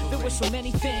rings. There were so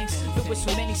many things, there were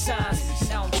so many signs.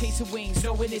 Now I'm chasing wings,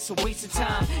 knowing it's a waste of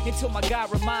time, until my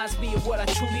God reminds me of what I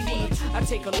truly need. I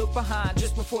take a look behind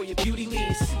just before your beauty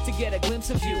leaves, to get a glimpse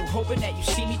of you, hoping that you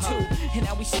see me too. And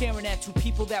now we staring at two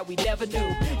people that we never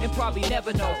knew, and probably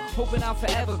never know, hoping I'll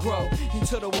forever grow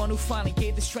into the one who finally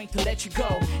gave the strength to let you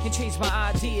go, and change my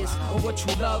ideas on what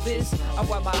true love is. I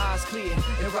wipe my eyes clear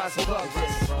and rise above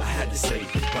this. I had to say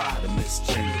goodbye to Miss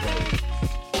January.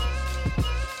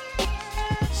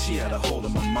 had a hold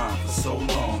of my mind for so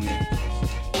long. And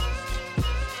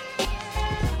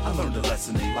I learned a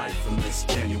lesson in life from this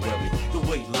January. The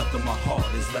weight left on my heart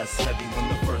is less heavy when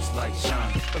the first light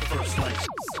shines. The first light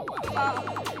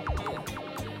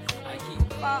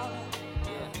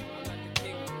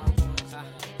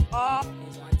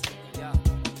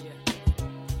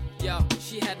Yo,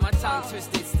 she had my tongue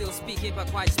twisted, still speaking but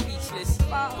quite speechless.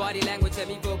 Body language let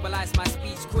me vocalize my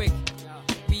speech quick.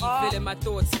 Be filling my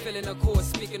thoughts, filling a course.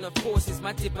 Speaking of courses,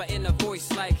 my dipper in a voice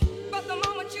like. But the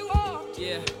moment you walked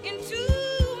into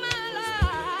my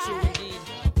life, true indeed,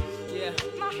 yeah,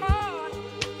 my heart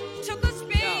took a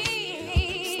spin.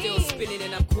 Still spinning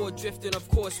and I'm caught drifting, of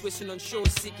course, wishing on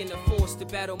shores, seeking the force to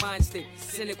battle mind state.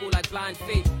 Cynical like blind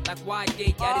faith, like wide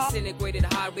gate, got disintegrated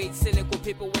high rate. Cynical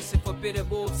people wishing for bitter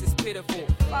wolves is pitiful.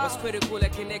 What's critical, a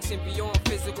connection beyond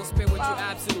physical, spiritual,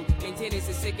 absolute. Maintaining a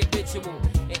sacred ritual,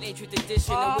 an ancient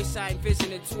tradition. I wish I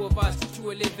envisioned the two of us,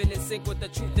 true living in sync with the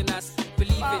truth in us.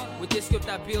 Believe it, with this script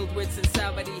I build with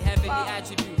sincerity, heavenly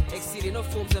attribute, exceeding all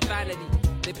forms of vanity.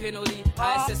 The penalty,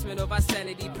 high assessment of our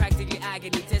sanity, practically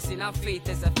agony, testing our faith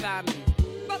as a family.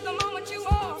 But the moment you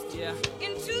walked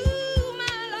into my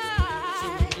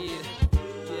life,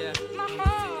 yeah, my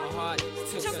heart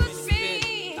took a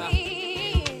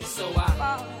spin. So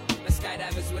the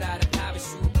skydivers without a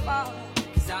parachute,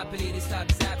 cause I believe this love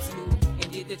is absolute.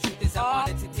 Indeed the truth is I'm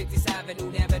honored to take this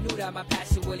avenue. Never knew that my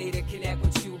passion will later connect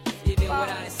with you. Even without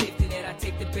a safety net, I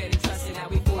take the bet and trust in how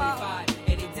we fortified.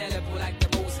 And indelible like the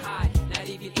most high. Not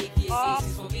even atheists,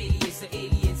 aces from aliens to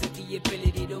aliens of the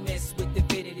ability to mess with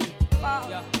divinity.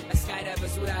 Yeah, a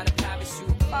skydivers without a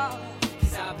parachute,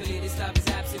 cause I believe this love is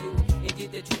absolute.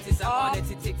 Indeed the truth is I'm honored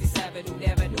to take this avenue.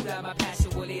 Never knew that my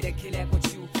passion will later connect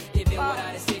with you. Even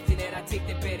without a safety net, I take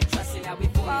the bet and trust in how we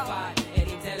fortified. And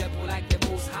indelible like the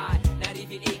most high. Not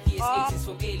even atheists, aces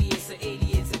from aliens to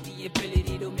aliens of the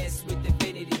ability to mess with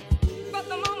divinity. But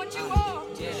the moment you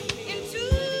walked into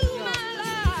my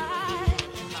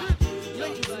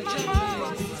life, my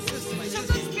heart took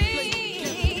a spin.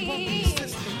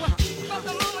 But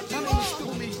the moment you walked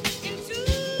into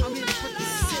my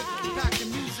life, back in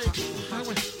music,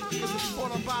 because it's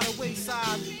falling by the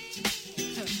wayside.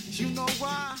 You know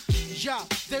why? Yeah,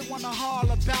 they wanna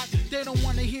holler back. They don't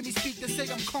wanna hear me speak. They say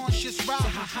I'm conscious rap.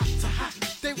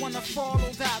 They wanna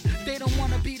follow that. They don't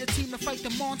wanna be the team to fight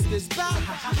the monsters back.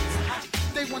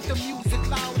 They want the music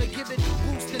louder, give it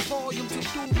boosted volume to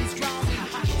doomies drowning.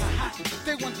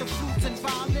 They want the flutes and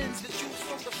violins, the juice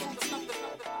from the fruits, not the.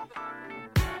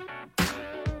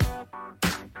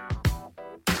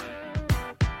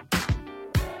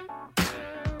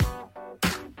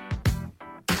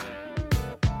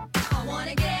 I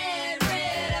wanna get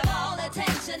rid of all the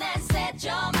tension and set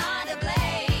your mind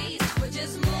ablaze. But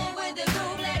just move with the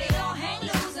groove, let it all hang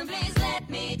loose, and please let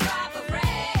me drop a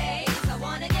phrase. I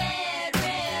wanna get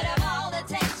rid of all the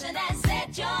tension and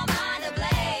set your mind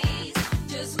ablaze.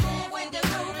 Just move with the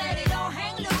groove, let it all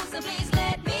hang loose, and please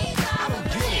let me drop a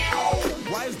phrase.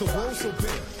 Why is the world so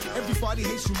bitter? Everybody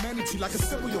hates humanity like a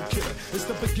serial killer. It's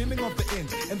the beginning of the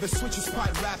end, and the switch is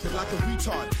quite rapid like a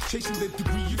retard. Chasing the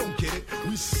degree, you don't get it.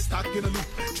 We stuck in a loop,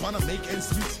 trying to make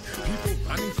ends meet. People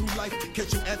running through life,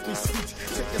 catching athlete's feet.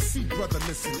 Take a seat, brother,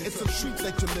 listen. It's a treat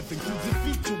that you're living. Through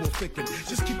defeat you will thicken.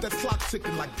 Just keep that clock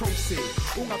ticking like Pro said.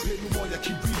 Unga penumoya,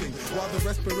 keep breathing. While the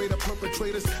respirator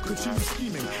perpetrators continue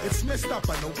scheming. It's messed up,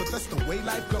 I know, but that's the way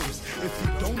life goes. If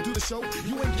you don't do the show,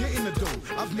 you ain't getting the dough.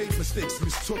 I've made mistakes,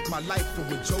 mistook my life for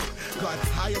a joke. Got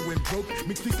higher when broke,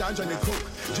 mixed the ganja and coke.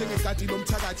 Jenge kati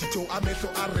lomthakathi jo amehlo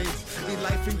arade. In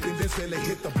life ingcindezele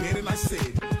hit the bed and I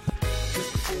said,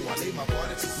 just before I lay my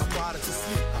body to sleep,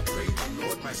 I pray the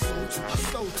Lord my soul to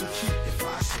keep. If I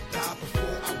should die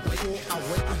before I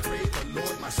wake, I pray the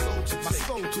Lord my soul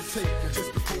to take. And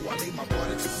just before I lay my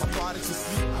body to sleep, I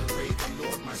pray the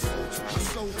Lord my soul to keep.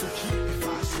 If I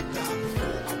should die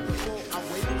before I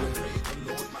wake, I pray the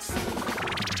Lord my soul to keep.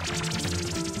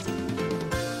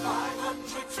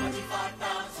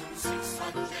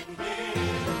 525,600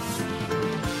 years,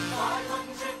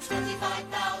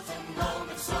 525,000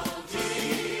 Roman soldiers,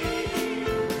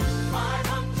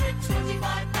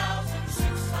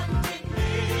 525,600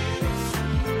 years.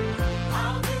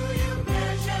 How do you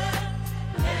measure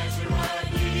a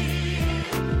year?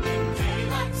 In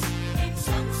daylights, in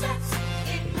sunsets,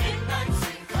 in midnights,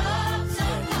 in clubs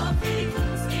of love.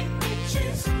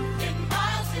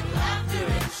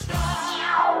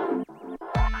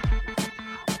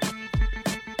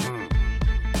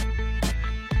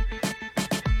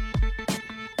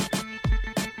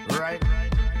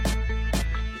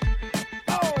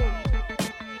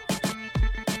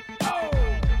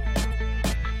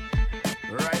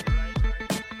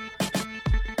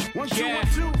 1, 2, 1,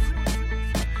 2.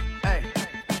 Hey,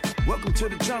 welcome to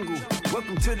the jungle.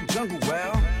 Welcome to the jungle.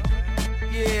 Well,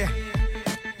 yeah.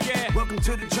 Welcome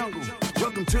to the jungle.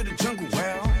 Welcome to the jungle.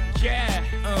 Well, yeah.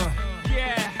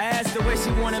 I asked her where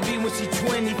she wanna be when she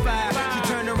 25. She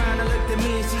turned around and looked at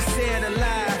me and she said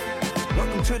alive.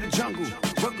 Welcome to the jungle.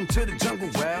 Welcome to the jungle.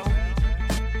 Well,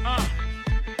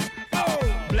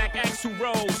 Black axle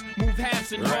rolls, move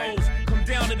halves and rolls, come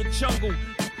down to the jungle.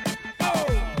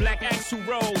 Black axle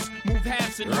rolls, move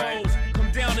halves and rolls,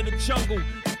 come down to the jungle.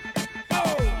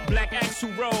 Black axle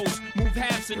rolls, move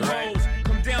halves and rolls,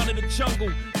 come down to the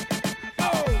jungle.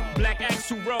 Black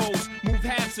axle rolls, move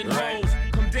halves and rolls,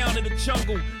 come down to the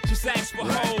jungle. Just ask for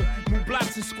hoe, move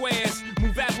blocks and squares,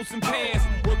 move apples and pears,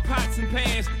 work pots and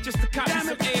pans, just to copy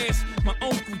some airs. My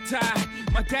uncle died,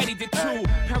 my daddy did too.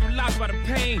 Paralyzed by the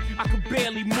pain, I could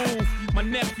barely move. My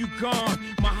nephew gone,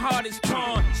 my heart is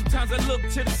torn. Sometimes I look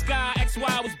to the sky, ask why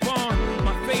I was born.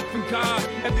 My faith in God,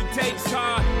 every day's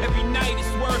hard, every night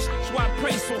is worse. That's why I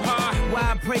pray so hard.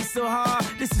 Why I pray so hard?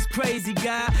 This is crazy,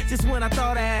 God. Just when I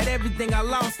thought I had everything, I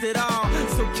lost it all.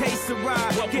 So case a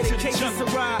ride, get a case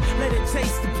of ride, let it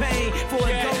taste the pain before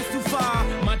it goes too far.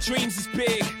 My dreams is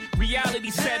big, reality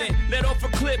setting. Let off a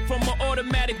clip from an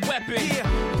automatic weapon.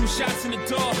 Threw shots in the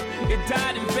door, it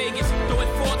died in Vegas. Though it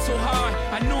fought so hard,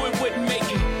 I knew it wouldn't make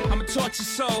it. I'm a tortured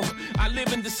soul, I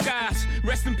live in disguise.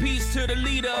 Rest in peace to the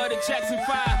leader of the Jackson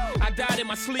 5. I died in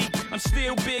my sleep, I'm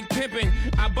still big pimping.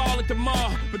 I ball at the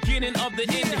mall, beginning of the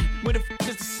ending. Where the f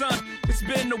is the sun? It's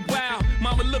been a while.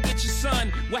 Mama, look at your son.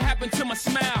 What happened to my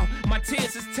smile? My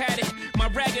tears is tatted, my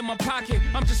rag in my pocket.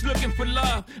 I'm just looking for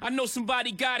love. I know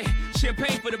somebody got it.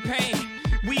 Champagne for the pain,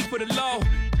 weed for the low.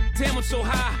 Damn, I'm so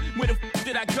high, where the f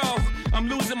did I go? I'm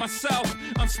losing myself,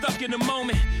 I'm stuck in the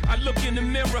moment. I look in the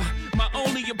mirror, my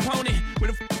only opponent.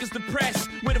 Where the f is the press?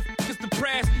 Where the f is the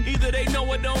press? Either they know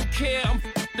or don't care, I'm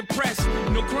depressed.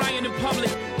 No crying in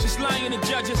public, just lying to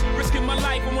judges. Risking my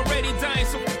life, I'm already dying,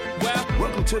 so well.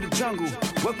 welcome to the jungle.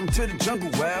 Welcome to the jungle.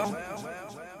 Well,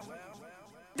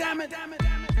 damn it.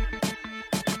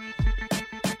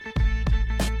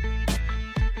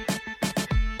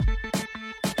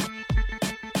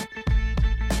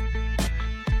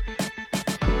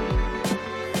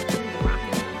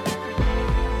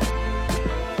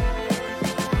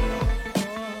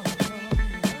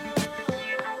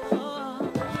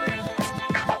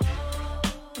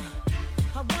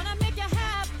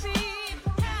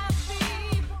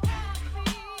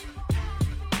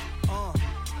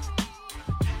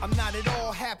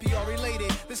 Happy or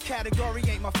related, this category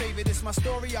ain't my favorite. It's my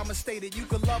story, I'ma state it. You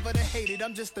can love it or hate it,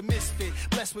 I'm just a misfit.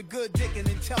 Blessed with good dick and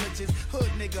intelligence. Hood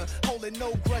nigga, holding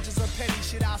no grudges or petty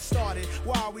shit I started.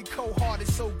 Why are we cold-hearted,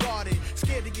 so guarded?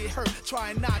 Scared to get hurt,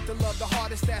 trying not to love the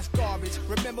hardest, that's garbage.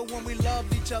 Remember when we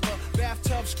loved each other?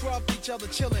 Bathtub scrubbed each other,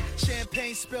 chilling,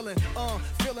 champagne spilling.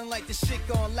 Feeling like the shit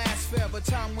gon' last forever.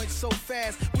 Time went so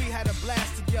fast, we had a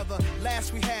blast together.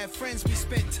 Last we had friends we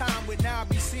spent time with. Now I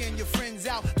be seeing your friends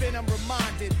out, then I'm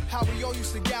reminded how we all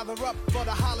used to gather up for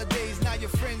the holidays. Now your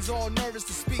friends all nervous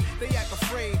to speak, they act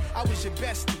afraid. I was your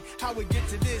bestie, how we get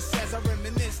to this as I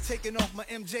reminisce, taking off my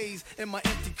MJs in my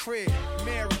empty crib.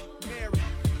 Mary.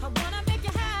 I wanna make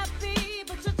you happy,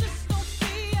 but you just don't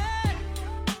see it.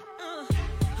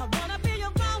 I wanna be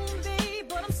your bounty,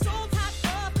 but I'm so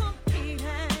tired of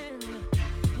competing.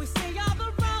 We say all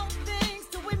the wrong things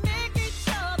till we make each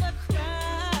other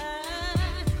cry.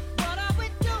 What are we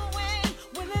doing?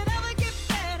 Will it ever get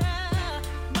better?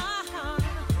 My heart,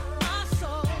 my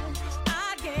soul,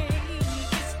 I gave.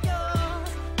 It's yours,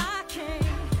 I can't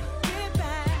get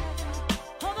back.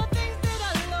 All the things that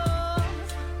I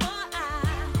lost, but I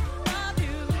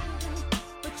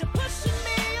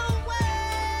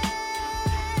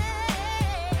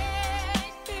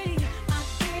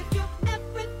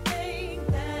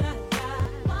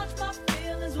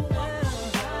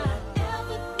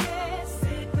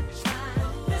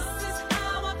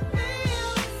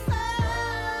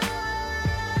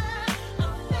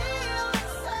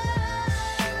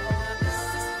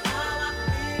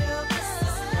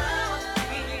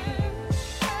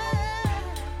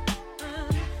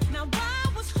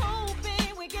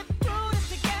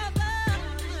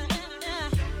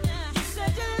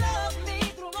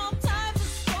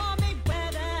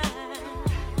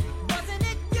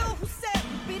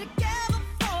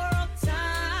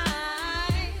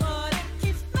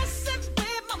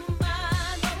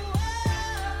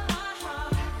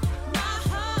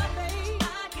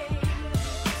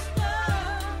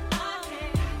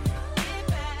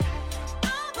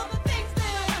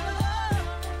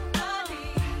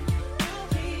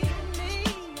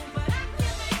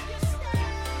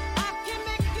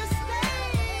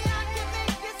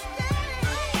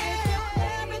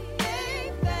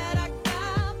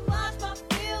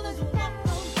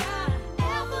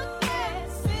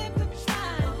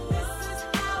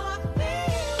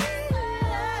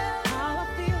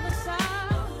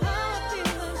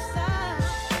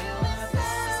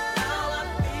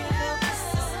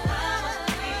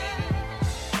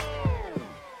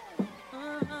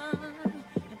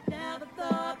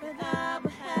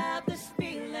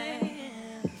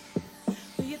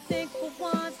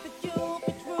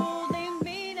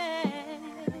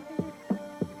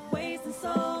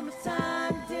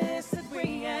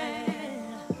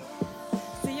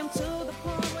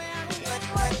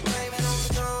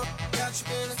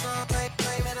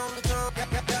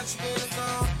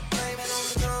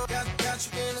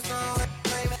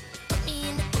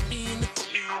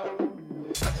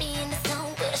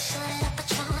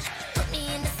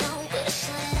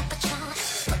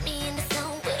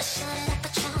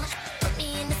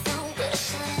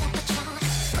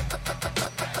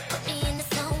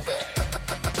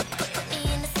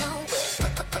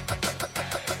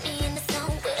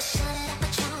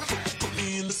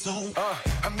zone.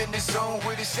 I'm in the zone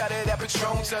with a shot of that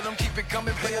Patron. Tell them keep it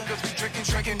coming, player, cause we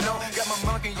drinking on. Got my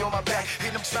monkey on my back,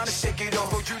 and I'm trying to shake it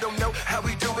off. Oh, you don't know how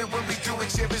we do it when we do it,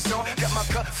 cherries on. Got my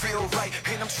cup feel right,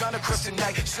 and I'm trying to crush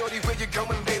tonight. Shorty, where you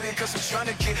going, baby, cause I'm trying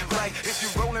to get right. If you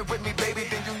rolling with me, baby,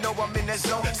 then you know I'm in that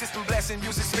zone. System blasting,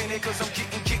 music spinning, cause I'm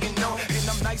getting on. And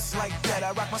I'm nice like that,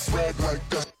 I rock my swag like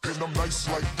that. And I'm nice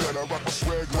like that, I rock my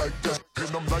swag like that.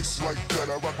 And I'm nice like that,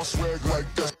 I rock my swag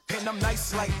like that. And I'm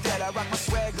nice like that, I rock my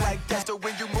swag like that. So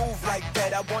when you move like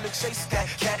that, I wanna chase that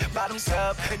cat bottoms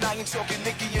up. And I ain't talking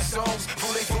Nicki and songs.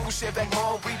 Voulez-vous share back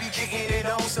more, we be getting it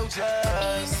on. So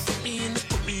just put me in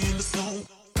the zone.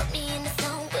 Put me in the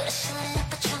zone with a shot of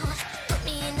Patron. Put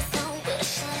me in the zone with a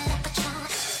shot of Patron.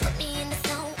 Put me in the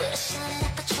zone with a shot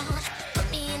of Patron. Put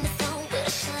me in the zone with a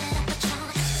shot of Patron.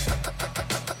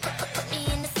 Put me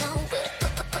in the zone with.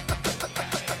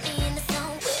 Put me in the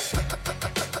zone with.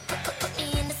 Put me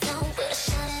in the zone with a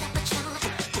shot of Patron.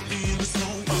 Put me in the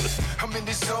zone. I'm in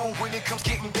the zone when it comes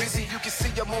getting busy. You can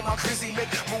see I'm on my crazy. Make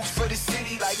moves for the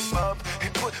city, light 'em up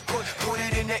and put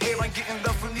it in the air. I'm getting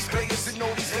love from these players and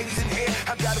all these ladies in here.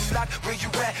 I got 'em locked where you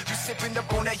at. You sipping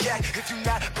up on that yak. If you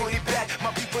not, put it back.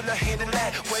 My people are handling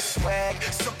that. Wet swag,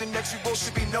 something that you all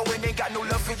should be knowing. Ain't got no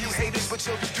love for you haters, but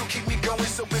yo, you keep me going.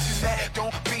 So if you mad,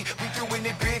 don't be. We doing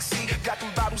it big C. Got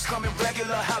them bottles coming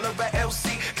regular. Holler at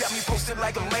LC. Got me posted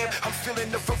like a lamb. I'm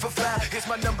feeling the fire. Here's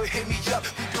my number, hit me up.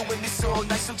 We doing this all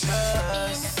night, so just. Put me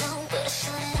in the zone with a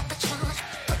shot of Patron.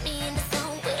 Put me in the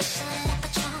zone with a shot of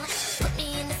Patron. Put me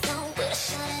in the zone with a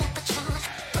shot of Patron.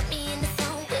 Put me in the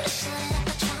zone with.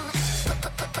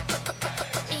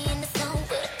 Put me in the zone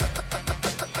with.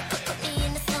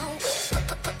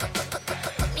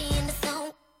 Put me in the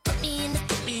zone. Put me in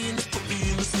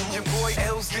the zone. Your boy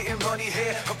L's getting money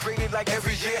here. Upgraded like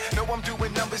every year. No, I'm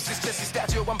doing numbers, it's just a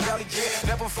statue. I'm proud of yeah.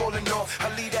 Never falling off. I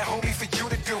leave that homie for you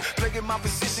to do. Playing my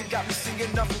position, got me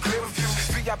singing up in clear view.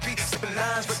 VIP, sipping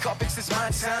lines, but carpets is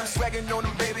my time. Swagging on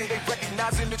them, baby, they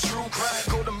recognizing the true crime.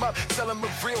 Call them up, tell them a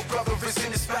real brother is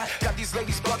in the spot. Got these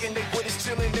ladies bugging, they with us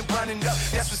chilling and grinding up.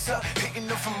 That's what's up, hitting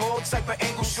them from all type of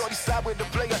angles. Shorty side with the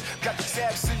player, got the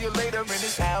tab, see you later, and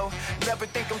it's out. Never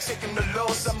think I'm taking the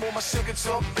loss, I'm on my sugar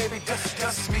talk, baby,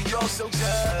 dust me off, so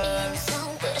just.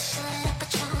 With a shot of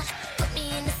Patron. Put me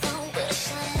in the zone with a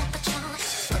shot of Patron.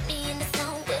 Put me in the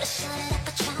zone with a shot of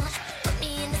Patron. Put me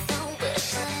in the zone with a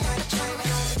shot of Patron.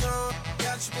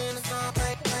 Got you in the zone,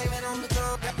 blame it on the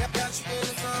drum. Got you in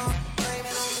the zone, blame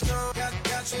it on the drum.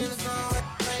 Got you in the zone,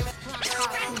 blame it on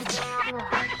the drum.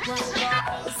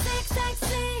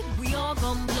 Sexy, we all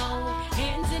gon' blow.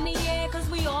 Hands in the air, cause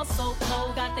we all so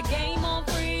cold. Got the game on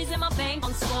freeze and my bank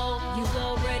on swole. You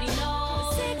already know.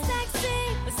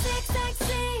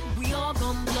 Sexy, we all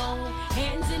gon' blow.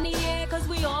 Hands in the air, cause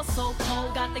we all so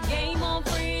cold. Got the game on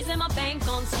freeze and my bank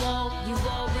on swole. You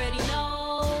already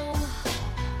know.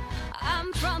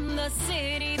 I'm from the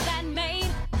city that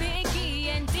made Biggie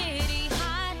and Diddy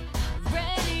hot.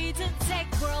 Ready to take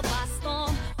world by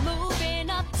storm. Moving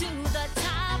up to the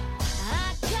top.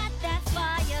 I got that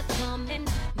fire coming.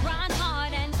 Grind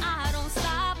hard and I don't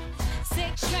stop.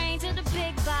 6 train to the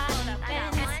big body.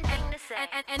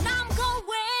 And I'm going.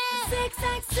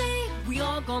 Sexy, we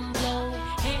all gon' blow.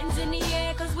 Hands in the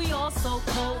air, cause we all so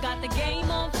cold. Got the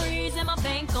game on freeze and my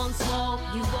bank on swole.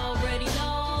 You already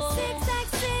know.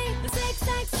 Sexy,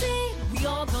 we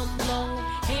all gon' blow.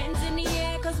 Hands in the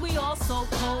air, cause we all so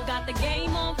cold. Got the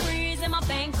game on freeze and my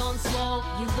bank on swole.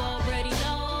 You already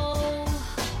know.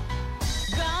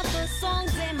 Got the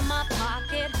songs in my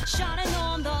pocket, shouting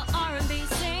on the R&B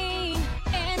scene.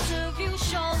 Interview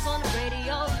shows on the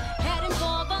radio, heading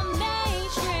for the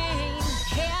mainstream.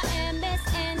 Here in this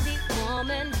indie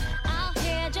woman, out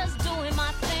here just doing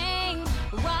my thing.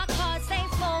 Rock hard, stay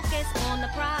focused on the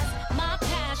prize. My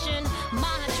passion,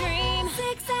 my dream.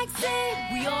 Sexy,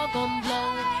 we all gon'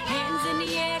 blow. Hands in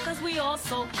the air, cause we all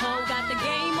so cold. Got the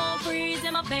game on freeze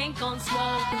and my bank on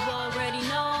swole. You already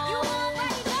know.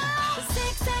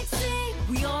 Sexy,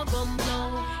 we all gon'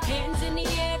 blow. Hands in the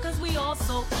air, cause we all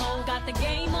so cold. Got the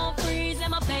game on freeze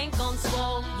and my bank on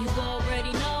swole. You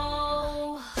already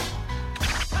know.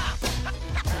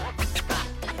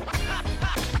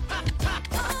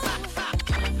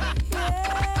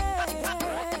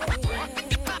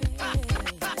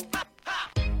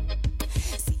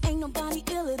 See, ain't nobody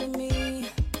iller than me.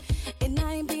 And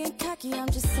I ain't being cocky, I'm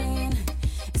just saying.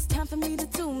 It's time for me to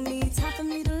do me, time for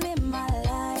me to live my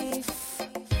life.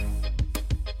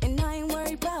 And I ain't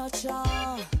worried about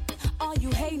y'all. All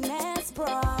you hating ass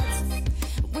broads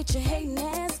with your hating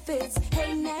ass fits,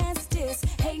 hating ass diss,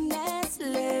 hating ass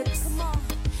lips. Come on,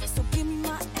 so give me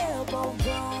my elbow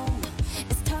room.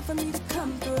 It's time for me to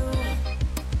come through.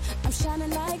 I'm shining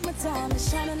like diamonds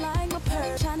shining like my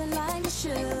pearl, shining like my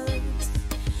shoes.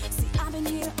 See, I've been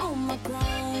here on my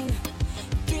grind,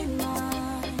 get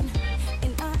mine,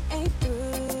 and I ain't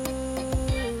through.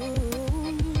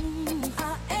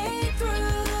 I ain't through.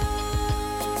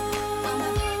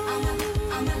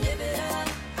 I'ma live it up.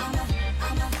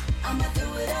 I'ma do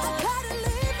it all. I gotta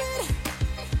live it.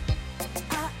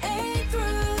 I ain't through.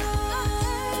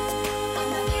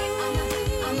 I'ma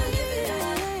live it up.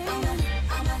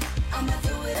 I'ma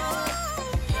do it all.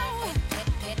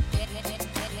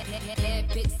 Bad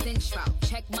bitch central,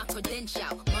 check my credential.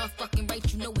 Motherfucking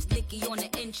right, you know it's Nicki on the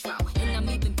intro. And I'm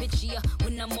even bitchier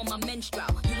when I'm on my menstrual.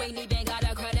 You ain't even got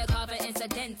a credit card for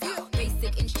incidental.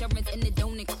 Basic insurance and it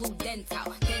don't include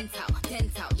dental.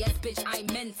 Yes, bitch, I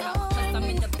mental. Plus I'm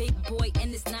in the big boy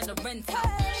and it's not a rental.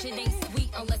 Shit ain't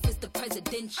sweet unless it's the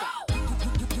presidential.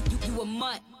 You a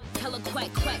mutt. Tell her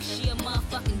quack, she a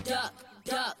motherfucking duck.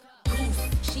 Goose.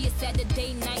 She a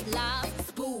Saturday Night Live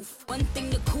spoof. One thing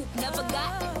the coop never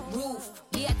got, roof.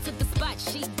 Yeah, I took the spot,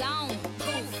 she gone,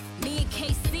 poof. Me and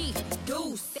KC,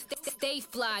 deuce. Stay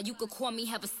fly, you could call me,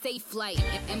 have a safe flight.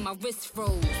 And my wrist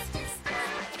froze.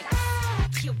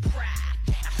 Kill pride,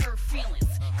 I hurt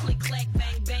feelings. Click, clack,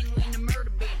 bang, bang, we in the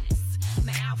murder business.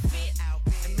 My outfit,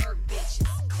 and murder bitches.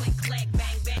 Click, clack,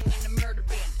 bang, bang, we in the murder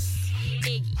business.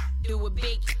 Iggy, do it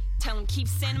big. Tell them keep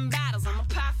sending bottles, I'ma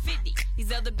pop 50.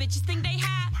 These other bitches think they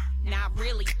hot? Not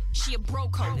really, she a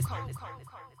broke hoe.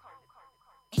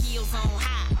 Heels on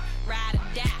high, ride or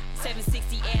die.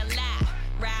 760 air live,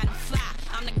 ride and fly.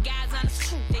 I'm the guys on the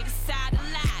truth, they decide to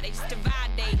lie. They just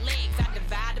divide their legs, I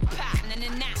divide the pie.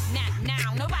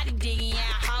 Now, nobody digging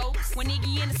out hoes. When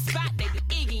Iggy in the spot, they be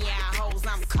iggy out hoes.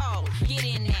 I'm cold, get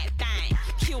in that thing.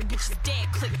 Kill bitches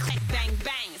dead, click, clack, bang,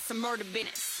 bang. It's a murder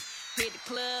business. Hit the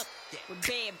club with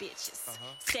bad bitches.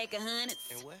 Stack of hundreds,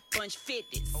 bunch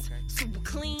 50s. Super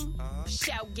clean,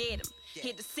 shout get 'em.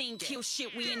 Hit the scene, kill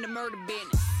shit, we in the murder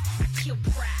business. I kill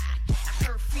pride, I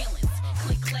hurt feelings.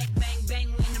 Click, clack, bang, bang,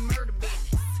 we in the murder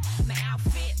business. My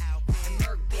outfit, and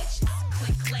murder bitches.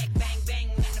 Click, clack, bang, bang,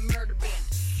 we in the murder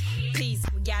business. Please,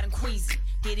 we got 'em queasy.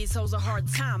 Give these hoes a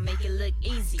hard time, make it look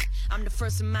easy. I'm the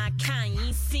first of my kind, you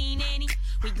ain't seen any?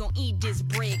 We gon' eat this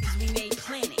bread, cause we made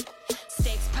plenty.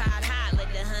 Stacks piled high,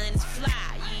 let the hunters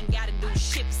fly. You ain't gotta do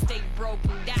shit to stay broke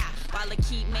and die. While I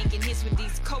keep making hits with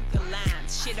these coca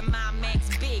lines. Shit in my max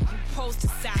big, you poster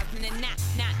size.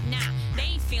 Nah, they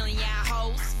ain't feeling y'all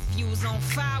hoes. You was on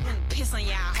fire, when piss on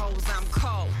y'all hoes, I'm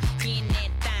cold. Getting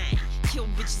that thing, kill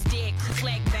bitches dead,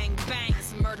 clack, bang, bang,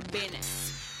 it's a murder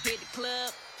business. Hit the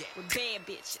club with bad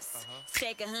bitches.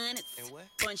 Stack of hundreds,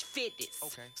 bunch 50s.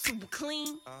 Super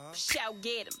clean, shout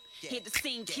get 'em. Hit the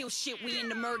scene, kill shit, we in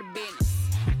the murder business.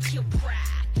 I kill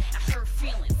pride, I hurt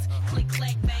feelings. Click,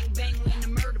 clack, bang, bang, we in the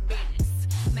murder business.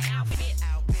 My outfit,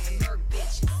 and murder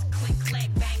bitches. Click, clack,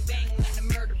 bang, bang, we in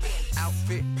the murder business.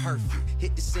 Outfit perfect,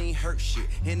 hit the scene, hurt shit.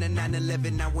 In a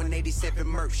 911, now 187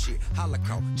 murk shit.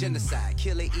 Holocaust, genocide,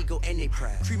 kill their ego and they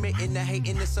pride. Cremating the hate,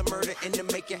 and it's a murder in the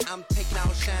making. I'm taking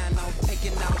out shine off,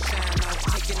 taking out shine off,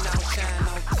 taking out shine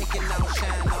off, taking out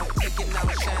shine off, taking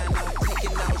out shine off,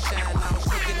 taking out shine off,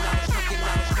 taking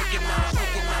out.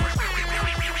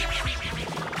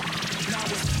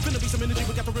 Finna be some energy,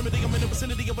 we got the remedy. I'm in the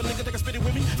vicinity of a nigga that can spit it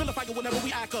with me. Feel the fire whenever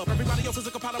we act up. Everybody else is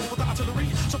a compatible with the artillery.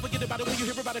 So forget about it when you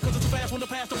hear about it, cause it's too fast when the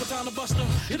past over time to bust them.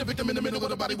 Hit a victim in the middle of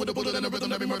the body with a bullet and a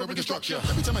rhythm, every murder bring structure.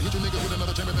 Every time I hit you niggas with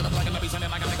another chamber, then I'm like a sounding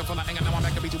like a nigga full of anger. Now I'm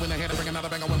back to beat you in the head and bring another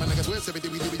banger when my niggas swear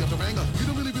everything we do, we up to banger. You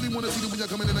don't really wanna see the when you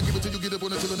come in and I give it till you get up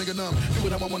on until a nigga numb. Do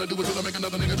it how I wanna do it till I make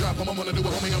another nigga drop. How I wanna do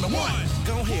it, homie, I'm the one.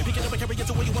 Go ahead, pick it up and carry it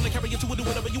to where you wanna carry it to, and do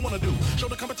whatever you wanna do. Show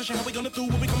the competition how we gonna do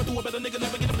when we coming through. A better nigga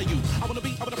never get up to you. I wanna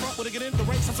be up in the front when they get in the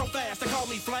race. I'm so fast, they call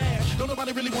me Flash. Don't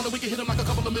nobody really wanna, we can hit him like a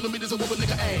couple of millimeters and whoop a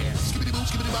nigga ass. Skibbity boo,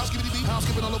 skibbity bop, skibbity beep. I'm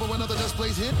skipping all over another just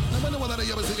plays hit. Now I know a lot of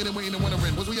y'all sitting and waiting and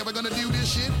wondering, was we ever gonna do this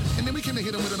shit? And then we came to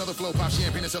hit him with another flow, pop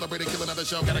champagne and celebrate and kill another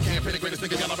show. Got a campaign, the greatest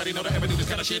nigga y'all already know to ever do this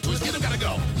kind of shit. Twist, get him, gotta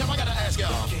go. Now I gotta ask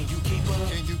y'all, can you keep up?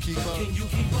 Can you keep up? Can you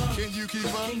keep up? Can you keep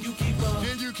up? Can you keep up?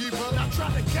 Can you keep up? Now try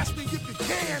to catch me if you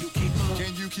can.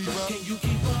 Can you keep up? Can you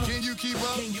keep up? Can you keep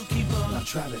up? Can you keep up? Now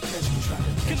try to catch me, try to.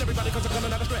 Can everybody cause I'm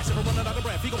coming out of stress, if I'm running out of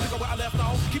breath, he gon' pick up where I left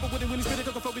off. Keep it with it when he's spitting,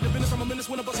 cause the flow be the business. I'm a menace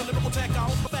when I bust a lyrical tack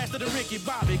off. I'm faster than Ricky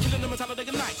Bobby, killing them until they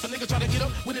get night. So niggas try to get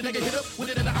up with it, nigga hit up with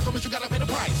it, and I promise you gotta pay the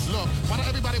price. Look, why don't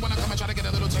everybody wanna come and try to get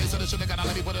a little taste of this shit? They gotta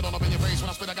let me put it all up in your face. When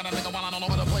I spit, I got a nigga while I'm all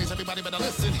over the place. Everybody better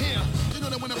listen here. You know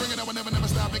that when I bring it up, I never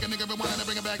stop. Make a nigga rewind and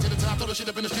bring it back. back to the top, throw the shit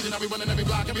up in the street and I be running every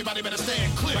block. Everybody better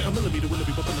stand clear. Like a millimeter, will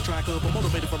be bumping the track up. I'm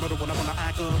motivated for murder when I wanna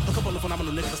act up. A couple of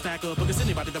phenomenal niggas to stack up. But there's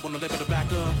anybody that wanna live in the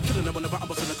back up. Killing them whenever I'm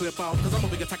busting the clip out. Cause I'm a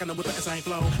big attacking them with the insane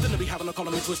flow. Then they be having to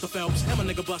call me Twister Phelps. I'm a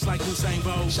nigga bust like Usain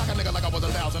Bolt. Shock a nigga like I was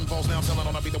 1,000 volts. Now I'm selling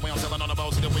on a beat the way I'm selling on a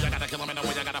boat. See the way I gotta kill him and the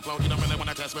way I gotta flow. You don't really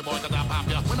wanna test me, boy, cause I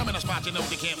pop ya. When I'm in a spot, you know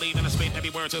you can't leave and I spit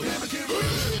every word too.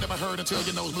 You never heard until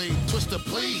your nose bleed. Twister,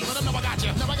 please. Let them know I got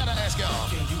you. Now I gotta ask y'all.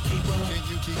 Can you keep up? Can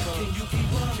you keep up? Can you keep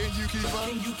up? Can you keep up?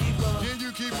 Can you keep up? Can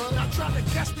you keep up? Now try to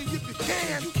catch me if you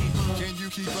can. Can you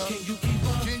keep up? Can you keep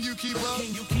up? Can you keep up? Can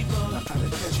you keep up? Now try to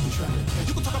catch me, try to catch me.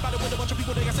 You can talk about it with a bunch of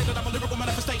people. They say that I'm a lyrical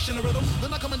manifestation of rhythm.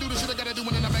 Then I come and do the shit I gotta do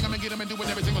and then I bang them and get them and do it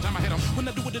every single time I hit them. When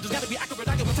I do it, it's gotta be accurate.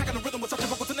 I get attacking the rhythm with such a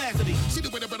vocal tenacity. See the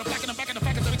way the brother black in the back of the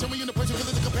fact every time we in the place you feel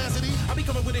the capacity. I be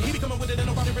coming with it, he be coming with it, and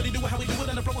nobody really do it how we do it.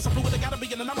 And the flow is so fluid, it gotta be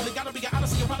an anomaly, gotta be an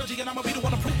honesty, apology, and I'ma be the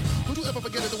one to prove. Would you ever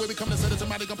forget it the way we come to set it?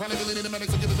 Somebody can probably really need a medic,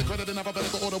 so give us the credit in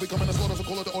alphabetical order. We come in the slaughter, so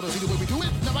call it the order. See the way we do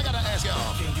it? Now I gotta ask y'all.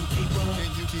 Can you keep up?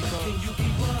 Can you keep up? Can you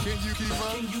keep up? Can you keep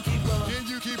up? Can you keep up? Can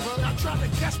you keep up? Now try to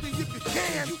catch me if you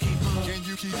can. Can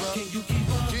you keep up? Can you keep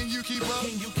up? Can you keep up?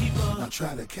 Can you keep up? Now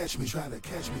try to catch me, try to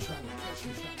catch me, try to catch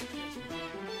me, try to catch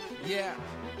me. Yeah.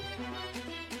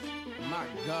 My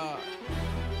God.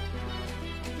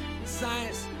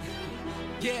 Science.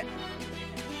 Yeah.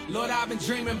 Lord, I've been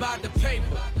dreaming about the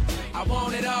paper. I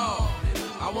want it all.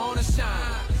 I wanna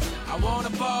shine. I wanna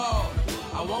ball.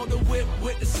 I want the whip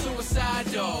with the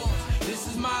suicide doors. This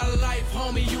is my life,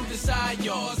 homie, you decide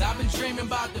yours. I've been dreaming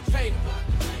about the paper.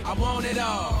 I want it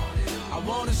all. I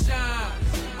wanna shine.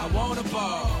 I wanna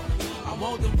ball. I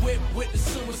want the whip with the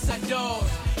suicide doors.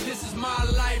 This is my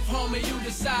life, homie, you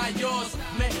decide yours.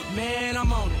 Man,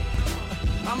 I'm on it.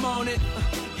 I'm on it.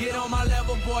 Get on my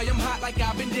level, boy, I'm hot like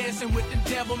I've been dancing with the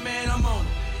devil, man, I'm on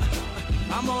it.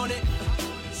 I'm on it.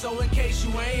 So in case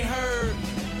you ain't heard,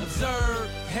 observe,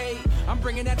 hey, I'm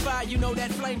bringing that fire, you know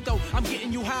that flame though. I'm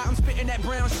getting you high, I'm spitting that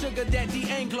brown sugar, that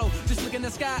D'Anglo. Just look in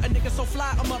the sky, a nigga so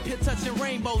fly, I'm up here touching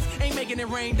rainbows. Ain't making it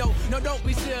rain though, no don't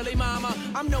be silly mama.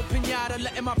 I'm no pinata,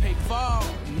 letting my paper fall.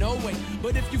 No way,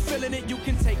 but if you feeling it, you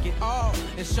can take it all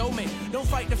and show me. Don't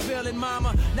fight the feeling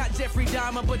mama, not Jeffrey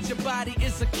Dahmer, but your body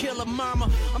is a killer mama.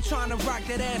 I'm trying to rock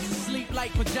that ass to sleep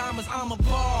like pajamas. I'm a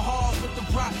ball hog with the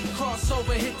rock,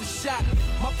 crossover, hit the shot.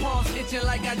 My palms itching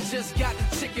like I just got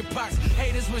chicken pox.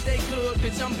 Haters wish they could,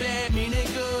 bitch, I'm bad, meaning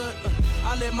good.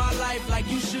 I live my life like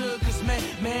you should, cause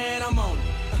man, I'm on it.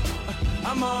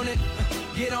 I'm on it.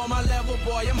 Get on my level,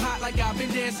 boy, I'm hot like I've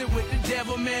been dancing with the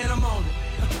devil, man, I'm on it.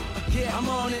 Yeah, I'm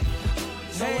on it.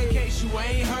 So in case you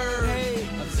ain't heard,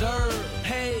 observe,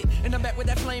 hey. And I'm back with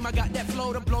that flame, I got that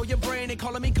flow to blow your brain. They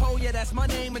calling me Cole, yeah, that's my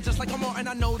name. And just like I'm Martin,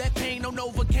 I know that pain, no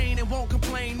Novocaine and won't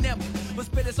complain, never. But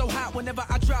spit it so hot, whenever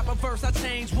I drop a verse, I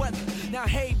change weather. Now,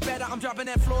 hey, better, I'm dropping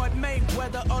that Floyd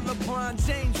Mayweather or LeBron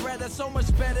James, rather. So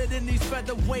much better than these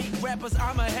featherweight rappers,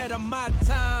 I'm ahead of my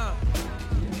time.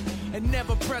 And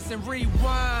never pressing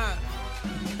rewind.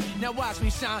 Now watch me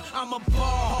shine, I'm a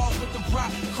ball hog with the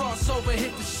rock, crossover,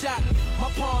 hit the shot. My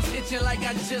palms itching like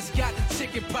I just got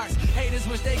chicken pox. Haters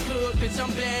wish they could, bitch, I'm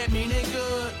bad, meaning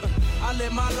good. I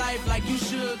live my life like you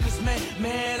should, cause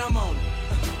man, I'm on it.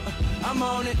 I'm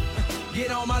on it.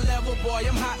 Get on my level, boy,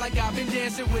 I'm hot like I've been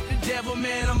dancing with the devil,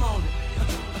 man, I'm on it.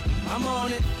 I'm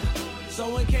on it.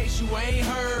 So in case you ain't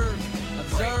heard,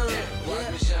 observe.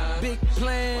 Watch me shine. Big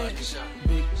plan,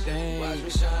 big thing,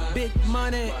 big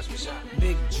money,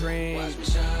 big dream,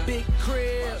 big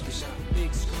crib,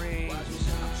 big screen. I'm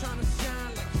trying to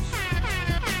shine like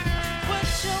Put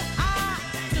your eye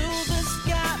to the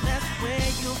sky, that's where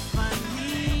you'll find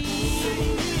me.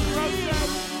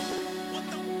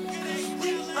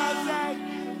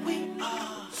 We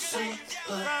are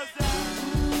super.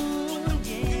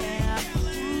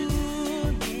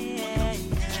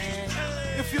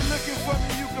 If you're looking for me,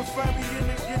 you can find me in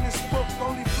the Guinness book.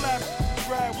 Only fly,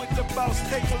 ride with the boss,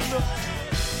 take a look.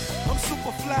 I'm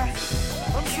super fly,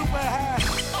 I'm super high.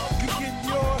 You getting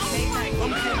yours,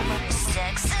 I'm getting mine.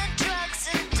 Sex and drugs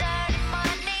and dirty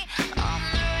money on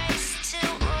the race to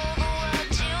rule the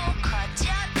world. You cut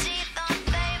your teeth on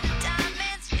fame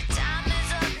diamonds. Your time is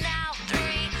up now.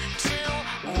 3, 2,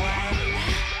 1.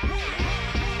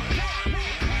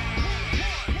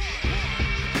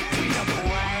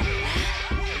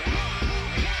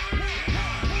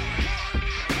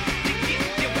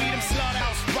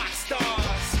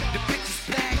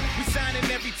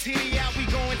 Every titty out, we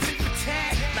going tit for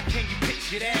tat. Now can you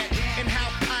picture that? And how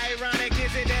I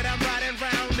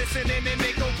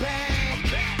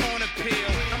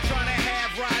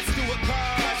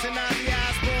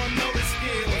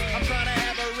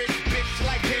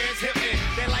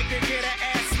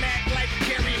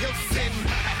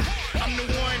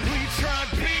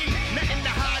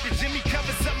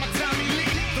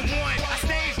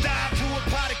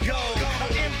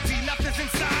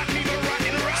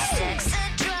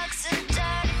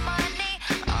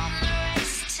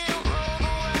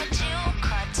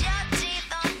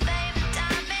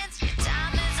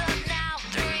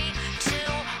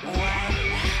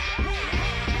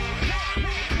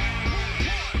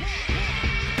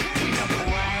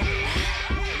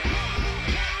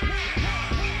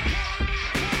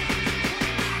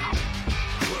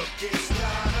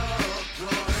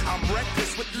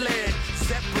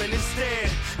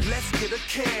get a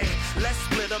can. Let's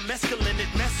split a mescaline,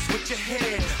 it mess with your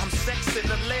head. I'm sexing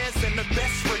the last and the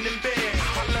best friend in bed.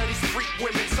 I love these freak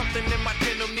women, something in my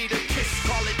denim need a kiss.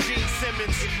 Call it Gene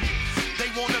Simmons. They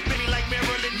want a Benny like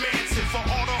Marilyn Manson. For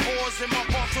all the whores in my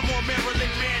Baltimore,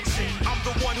 Maryland mansion. I'm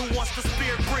the one who wants to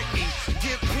spear Britney.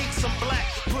 Give pink some black,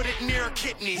 put it near her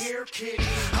kidneys.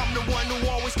 I'm the one who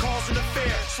always calls an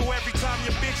affair. So every time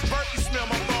your bitch burp, you smell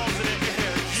my balls in the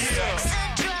air. Yeah. Sex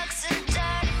and drugs and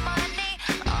dirty money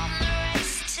on the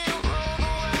race to rule the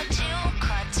world. You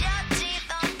cut your teeth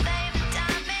on fame and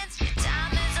diamonds. Your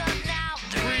time is up now.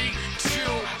 3, 2,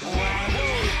 1.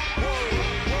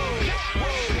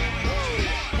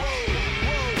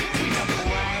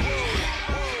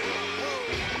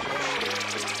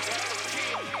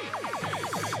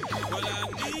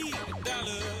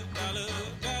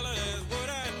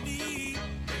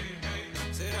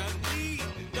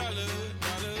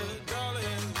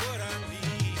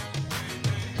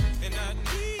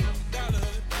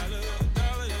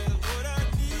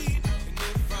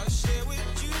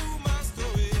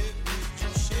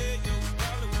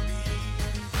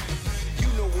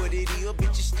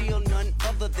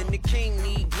 Than the king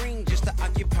need green just to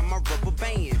occupy my rubber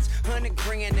bands. 100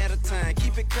 grand at a time,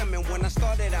 keep it coming. When I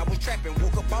started, I was trapping,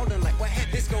 woke up ballin' like what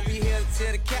happened? This gon' be here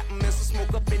till the captain, man. So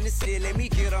smoke up in the city. Let me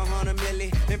get 100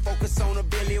 milli, then focus on a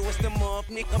billy. What's the muff,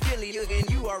 nigga? Billy, and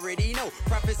you already know.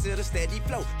 Profits at a steady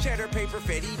flow, cheddar paper,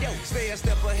 fetty dough. Stay a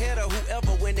step ahead of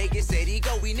whoever when they get steady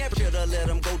go. We never shoulda let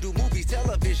them go do movies,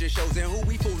 television shows, and who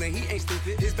we foolin'? He ain't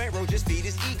stupid. His bankroll just feed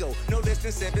his ego. No less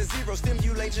than 7-0,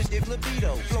 stimulate your stiff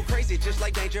libido. Flow crazy just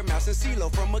like Danger Mouse and CeeLo.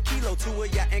 From a kilo to a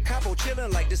yacht in Cabo,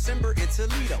 chillin' like December in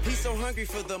Toledo. He's so hungry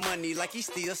for the money, like he's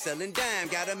still selling dime.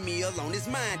 Got a meal on his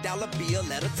mind, dollar bill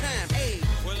at a time. Hey,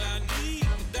 well I need a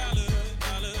dollar,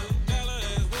 dollar, dollar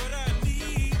is what I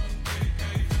need.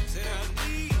 Said I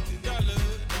need a dollar,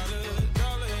 dollar,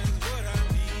 dollar is what I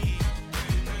need.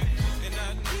 And I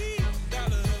need a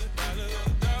dollar, dollar,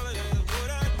 dollar is what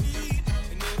I need.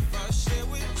 And if I share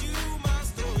with you my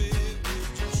story,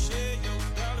 would you share your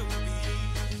dollar with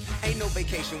me? ain't no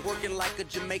vacation, working like a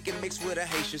Jamaican mixed with a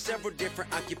Haitian. Several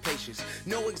different occupations,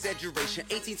 no exaggeration.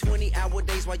 18, 20-hour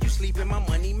days while you sleeping. My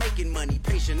money making money,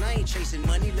 patient. I ain't chasing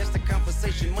money, less the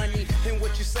conversation. Money and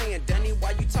what you saying, Dunny?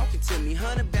 Why you talking to me?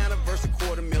 100 pound a verse, a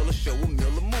quarter mil, a show, a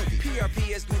mil, a movie.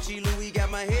 PRPS, Gucci, Louis, got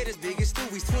my head as big as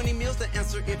Stewie's. 20 meals to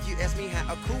answer if you ask me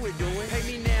how a crew it doing. Pay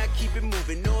me now, keep it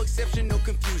moving, no exception, no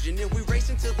confusion. If we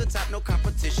racing to the top, no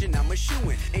competition, I'm a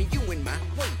shoo-in. And you in my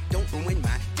way, don't ruin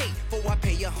my date. Before I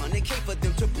pay 100K for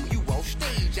them to boo you off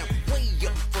stage. I'm way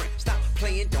up front, stop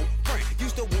playing, don't front.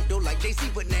 Used to whoop though like Jay-Z,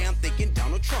 but now I'm thinking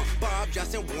Donald Trump. Bob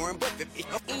Johnson, Warren Buffett,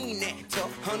 ain't that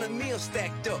tough. 100 meals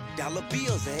stacked up, dollar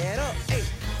bills add up. Hey.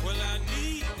 Well, I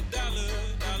need a dollar,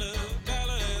 dollar,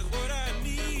 dollar is what I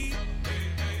need.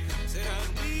 Said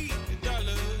I need a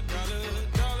dollar, dollar,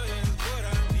 dollar is what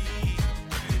I need.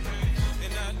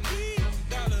 And I need a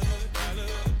dollar,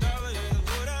 dollar, dollar is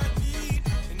what I need.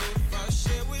 And if I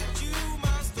share with you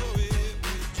my story,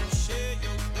 would you share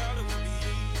your dollar with me?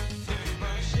 If I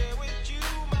share with you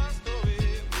my story,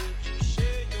 would you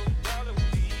share your dollar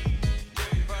with me?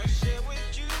 If I share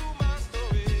with you my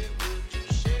story, would you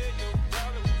share your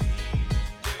dollar with me?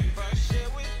 If I share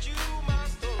with you my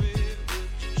story,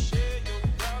 would you share your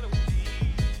dollar with me?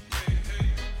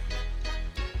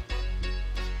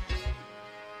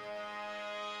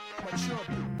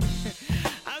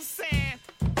 I'm saying,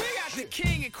 we got the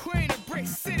king and queen of Brick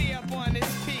City up on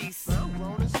this piece.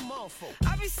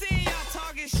 I be seeing y'all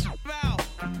talking shit about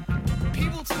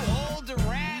people too old to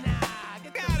rap.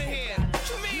 Get out of here. What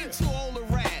you mean too old to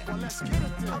rap? Well, let's get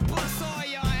it then. I bust all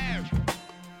y'all ass.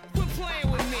 Quit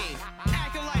playing with me.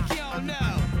 Acting like you don't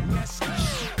know. Let's go.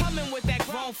 Coming with that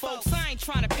grown folks. I ain't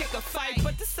trying to pick a fight,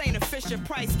 but this ain't a Fisher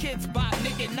Price Kids Bob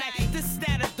nigga night. This is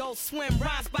that Adult Swim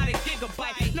rhymes by the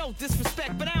gigabyte. No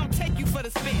disrespect, but I don't take you for the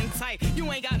spitting type.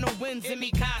 You ain't got no wins in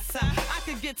me, casa. I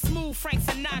could get smooth Frank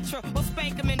Sinatra or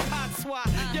spank him in Patois.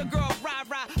 Your girl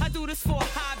rah-rah, I do this for a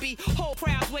hobby. Whole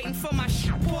crowd's waiting for my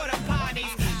porta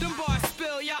potties. Them bars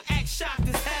spill, y'all act shocked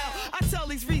as hell. I tell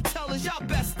these retailers, y'all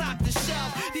best stock the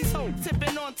shelf. These hoes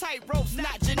tipping on tight ropes,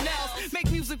 not Janelle's.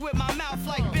 Make music with my mouth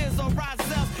like Biz or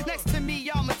Rozelle's. Next to me,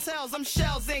 y'all Mattels, I'm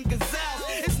Shells and Gazelles.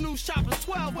 It's New Shoppers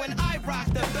 12 when I rock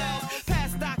the bells.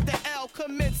 Past Dr. L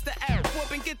commits the L.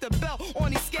 Whoop and get the belt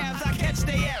on these scabs, I catch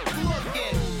they air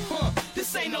looking.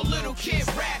 This ain't no little kid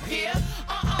rap here.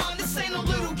 This ain't no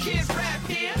little kid rap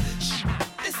here.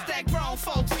 This that grown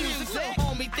folks music. Little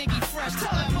homie think he fresh,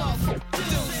 tell that motherfucker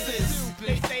deuces.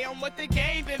 They stay on what the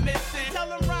game been missing. Tell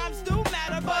them rhymes do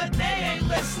matter, but they ain't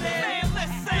listening. They ain't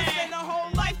listening. This ain't a whole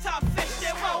lifetime fish.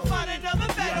 They won't find another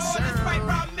better one.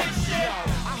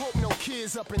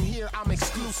 up in here, I'm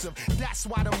exclusive. That's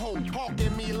why them hoes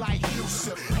hawking me like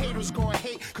Yusuf. Haters gon'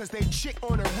 hate cause they chick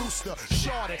on a rooster.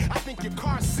 Shorty, I think your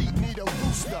car seat need a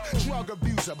booster. Drug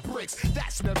abuser, bricks,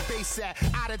 that's where the base at.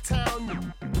 Out of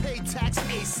town, pay tax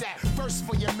ASAP. First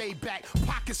for your Maybach,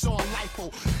 pockets on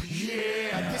lipo.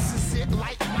 Yeah, this is it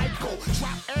like Michael.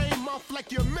 Drop every month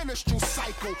like your menstrual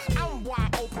cycle. I'm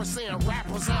wide open saying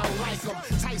rappers, I don't like them.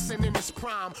 Tyson in his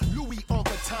prime, Louis all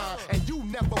the time. And you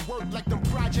never worked like them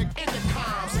Project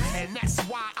Intercoms. And that's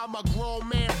why I'm a grown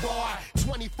man boy.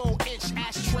 24-inch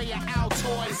ashtray of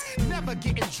Altoids. Never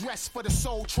getting dressed for the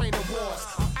Soul Train Awards.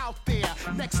 I'm out there,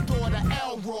 next door to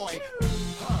Elroy.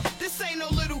 This ain't no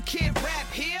little kid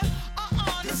rap here.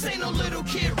 This ain't no little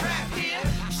kid rap here.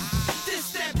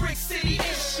 This that Brick City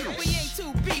issue. We ain't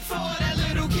too beat for all that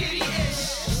little kitty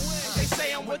ish. They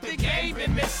say I'm what the game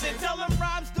been missing. Tell them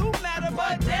rhymes do matter,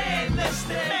 but they ain't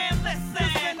listening. Man, listen.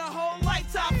 This ain't a whole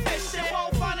lifetime fishing.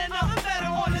 Won't find nothing better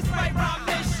on this right rhyme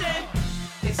mission.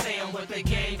 They say I'm what the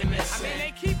game been missing. I mean,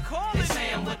 they keep calling. They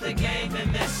say I'm what the game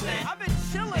been missing. I've been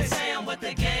chilling. They say I'm what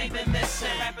the game been missing.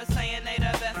 Rappers saying they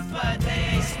the best, but they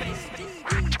ain't space.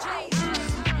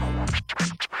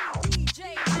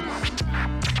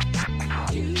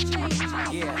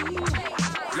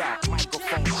 Yeah,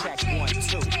 microphone check 1,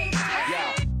 2.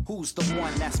 Yeah, who's the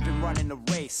one that's been running the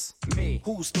race? Me.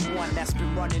 Who's the one that's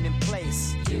been running in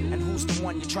place? And who's the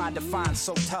one you tried to find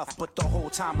so tough, but the whole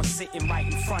time was sitting right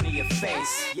in front of your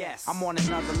face? Yes, I'm on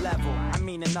another level, I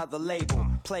mean another label.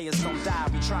 Players don't die,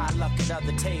 we try luck at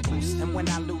other tables. And when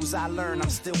I lose, I learn I'm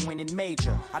still winning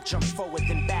major. I jump forward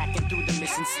and back and through the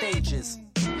missing stages.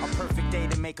 A perfect day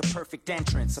to make a perfect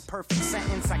entrance. A perfect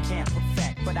sentence I can't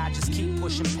perfect, but I just keep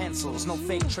pushing pencils. No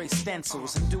fake trace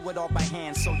stencils, and do it all by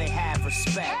hand so they have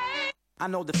respect. I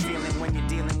know the feeling when you're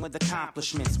dealing with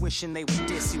accomplishments, wishing they would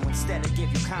diss you instead of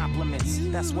give you compliments.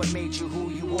 That's what made you who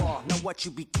you are, know what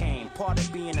you became. Part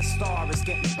of being a star is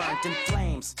getting burnt in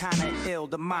flames. Kinda ill,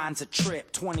 the mind's a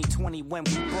trip. 2020 when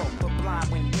we broke, but blind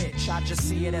when rich. I just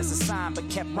see it as a sign, but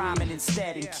kept rhyming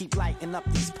instead. And keep lighting up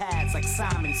these pads like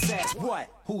Simon says. What?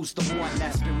 Who's the one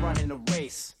that's been running a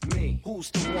race? Me.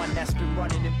 Who's the one that's been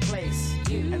running in place?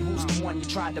 And who's the one you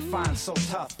tried to find so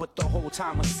tough, but the whole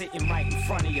time was sitting right in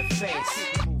front of your face?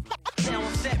 Now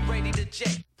I'm set, ready to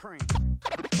jet.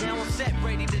 Now I'm set,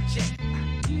 ready to jet.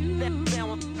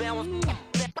 Now I'm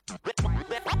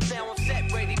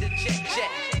set, ready to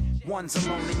jet. One's a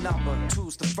lonely number,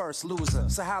 two's the first loser.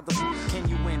 So how the f can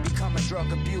you win? Become a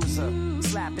drug abuser.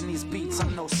 Slapping these beats,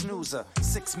 I'm no snoozer.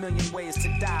 6 million ways to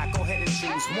die, go ahead and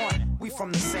choose one. We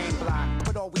from the same block,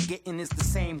 but all we getting is the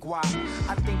same guap.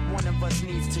 I think one of us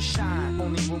needs to shine,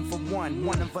 only room for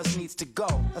one of us needs to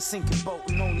go. A sinking boat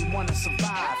and only one to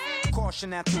survive.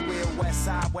 Caution at the wheel, west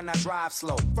side when I drive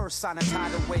slow. First sign of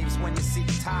tidal waves when you see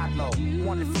the tide low.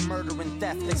 Wanted for murder and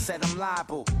theft, they said I'm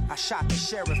liable. I shot the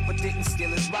sheriff but didn't steal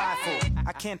his rifle.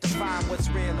 I can't define what's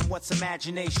real and what's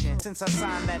imagination. Since I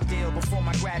signed that deal before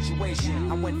my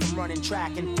graduation, I went from running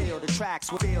track and field. The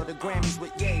tracks with field, the Grammys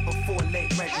with yay before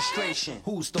late registration.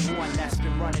 Who's the one that's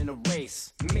been running a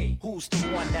race? Me. Who's the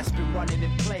one that's been running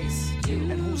in place?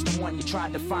 And who's the one you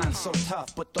tried to find so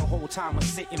tough, but the whole time was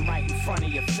sitting right in front of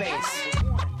your face?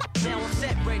 Now I'm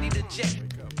set, ready to jet.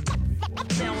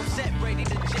 Now I'm set, ready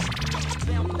to jet.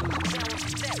 Now I'm set,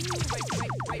 ready.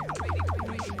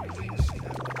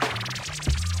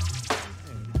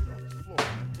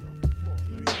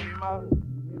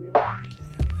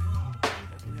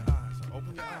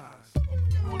 Open your eyes.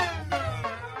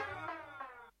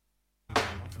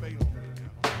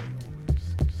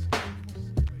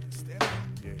 Stand up.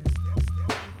 Yeah,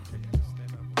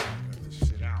 stand up. Cut this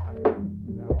shit out.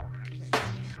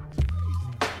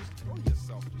 Throw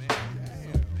yourself, man.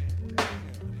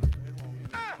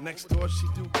 Damn. Next door, she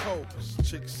do coke.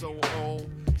 Chick so old.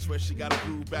 Swear she got a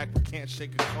groove back but can't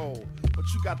shake a cold. But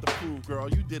you got the proof, girl.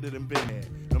 You did it and been there.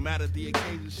 No matter the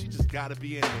occasion, she just gotta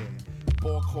be in there.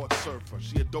 Ball court surfer,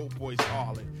 she a dope boy's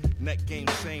harlot. Neck game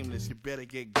shameless, you better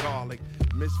get garlic.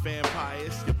 Miss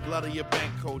Vampires, your blood or your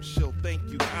bank code, she'll thank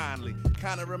you kindly.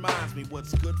 Kinda reminds me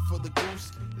what's good for the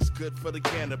goose is good for the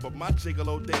gander. But my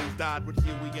gigolo days died with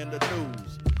Huey in the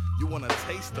news. You want a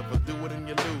taste of her, do it and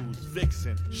you lose.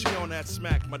 Vixen, she on that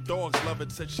smack. My dogs love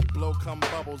it, said she blow cum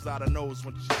bubbles out her nose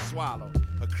when she swallow.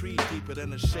 Her creed deeper than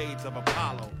the shades of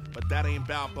Apollo. But that ain't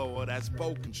Balboa, that's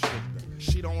Bo Constrictor.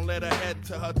 She don't let her head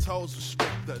to her toes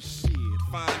restrict her. Shit,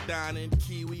 fine dining,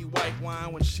 kiwi, white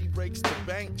wine. When she breaks the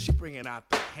bank, she bringing out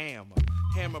the hammer.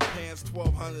 Hammer pants,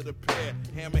 1,200 a pair.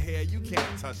 Hammer hair, you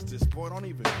can't touch this, boy, don't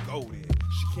even go there.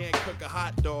 She can't cook a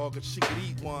hot dog, but she could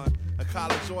eat one. Her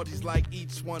college orgies like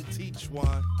each one, teach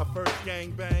one. Her first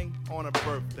gangbang on her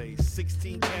birthday.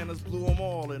 16 canners blew them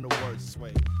all in the worst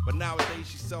way. But nowadays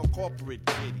she sell corporate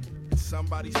kitty in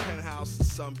somebody's penthouse in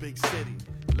some big city.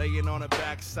 Laying on her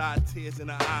backside, tears in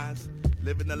her eyes.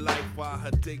 Living the life while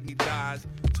her dignity dies.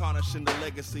 Tarnishing the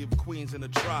legacy of queens in the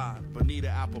tribe. Bonita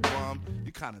Applebum,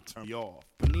 you kinda turn me off.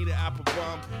 Bonita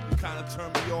Applebum, you kinda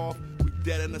turn me off. We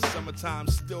dead in the summertime,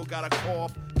 still got a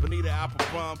cough. Bonita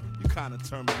Applebum, you kinda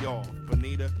turn me off.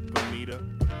 Bonita, Bonita,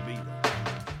 Bonita.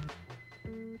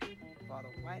 For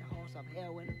the white horse of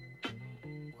heroin.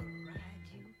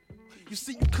 You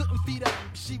see, you couldn't feed her,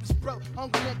 she was broke.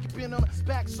 Hungry naked, been on her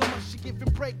back so much she giving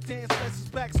breakdance lessons.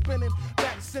 Back spinning,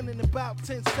 back sending about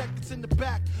 10 seconds in the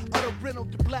back of the rental,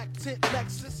 the black tent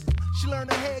Lexus. She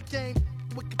learned her head game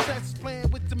with contestants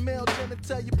playing with the male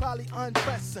genitalia, probably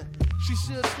undressing. She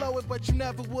should slow it, but you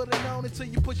never would have known until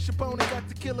you push your bone and got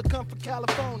the killer come from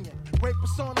California. Great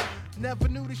persona, never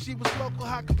knew that she was local.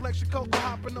 High complexion cocoa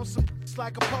hopping on some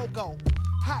like a pogo.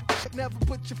 Hot shit, never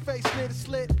put your face near the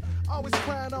slit. Always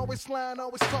crying, always lying,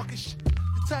 always talking shit.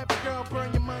 The type of girl,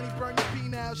 burn your money, burn your pee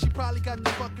now. She probably got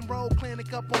the fucking road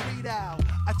clinic up on Reed Out.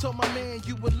 I told my man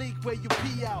you would leak where you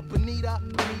pee out. Bonita,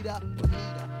 Bonita,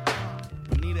 Bonita.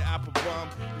 Bonita Applebum,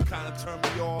 you kinda turn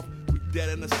me off. We dead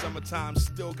in the summertime,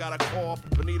 still got a cough.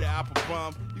 Bonita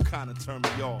Applebum, you kinda turn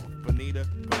me off. Bonita,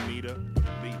 Bonita,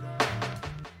 Bonita.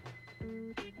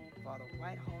 For the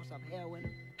white horse of heroin.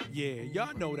 Yeah,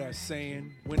 y'all know that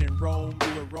saying. When in Rome, do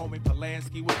what Roman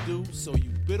Polanski would do. So you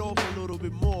bit off a little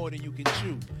bit more than you can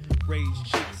chew. Raised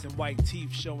cheeks and white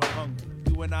teeth showing hunger.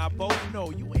 You and I both know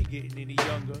you ain't getting any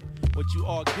younger. What you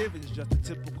are giving is just a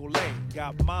typical lane.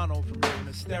 Got mono from living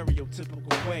a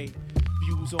stereotypical way.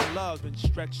 Views on love and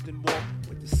stretched and walked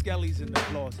with the skellies in the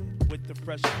closet, with the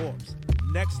fresh corpse.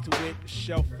 Next to it, a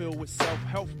shelf filled with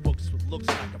self-help books with looks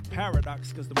like a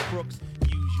paradox, cause the crooks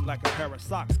use you like a pair of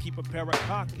socks. Keep a pair of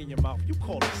cock in your mouth, you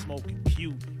call it smoking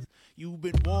Cubans. You've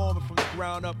been warm and from the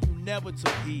ground up, you never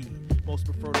took heed. Most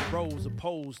prefer the rose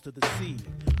opposed to the sea.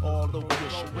 All over your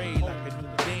charade like a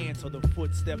new dance or the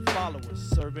footstep followers.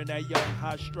 Serving that young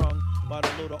high-strung, while the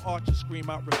little archer scream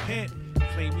out, repent.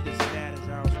 Claim you as bad as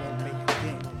ours won't make it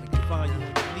again. Find you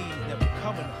in the knees, never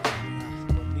coming up.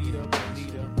 Bonita,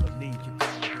 Bonita, Bonita.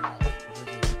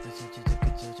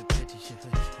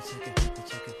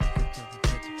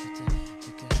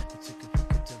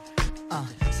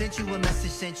 Sent you a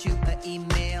message, sent you an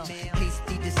email.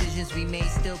 Hasty decisions we made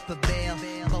still prevail.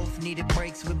 Both needed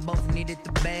breaks, we both needed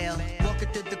to bail. Walking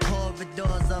through the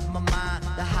corridors of my mind.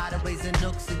 The hideaways and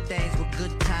nooks and things were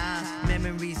good times.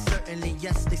 Memories certainly,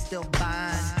 yes, they still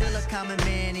bind. Still a common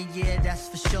man, and yeah, that's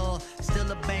for sure.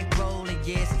 Still a bankroll, and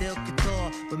yeah, still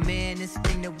couture. But man, this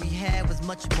thing that we had was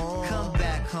much more. Come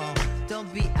back home,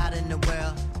 don't be out in the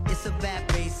world. It's a bad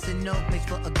race and no place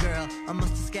for a girl.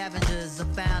 Amongst the scavengers, I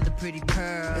found a pretty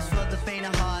pearl. It's for the faint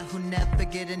of heart who never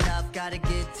get enough. Gotta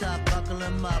get tough, buckle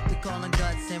them up. We call them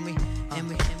guts and we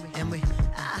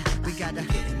gotta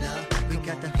get enough. We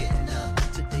gotta get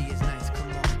enough. Today is nice,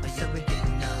 come on. I said we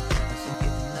getting up. I said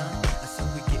getting up. I said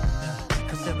we getting up.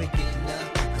 I said we getting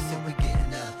up. I said we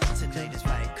getting up. Tonight is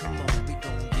right, come on. We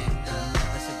gon' get up.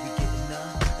 I said we getting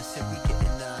up. I said we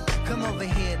getting up. Come over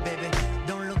here, baby.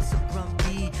 Don't look so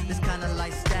grumpy. This kind of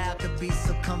lifestyle could be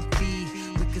so comfy.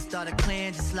 We could start a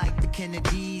clan just like the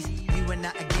Kennedys. You and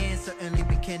I again, certainly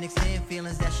we can extend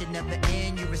feelings that should never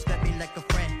end. You respect me like a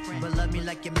friend, but love me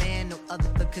like your man, no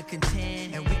other could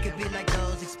contend. And we could be like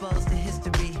those exposed to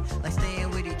history, like staying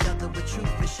with each other with truth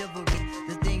and chivalry.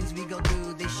 The things we go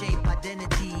do, they shape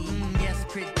identity. Yes,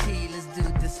 pretty, let's do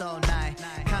this all night.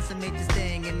 Consummate this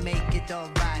thing and make it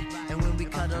alright. And when we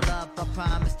cuddle up, I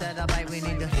promise that I'll bite. We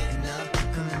need to getting up,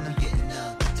 come on, getting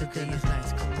up. Today is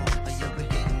nice, come on, I said we're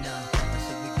getting up. I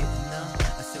said we're getting up,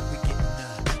 I said we're getting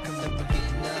up. Come on, we're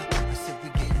getting up, I said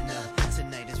we're getting up.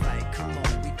 Tonight is right, come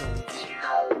on, we gon' get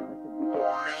up.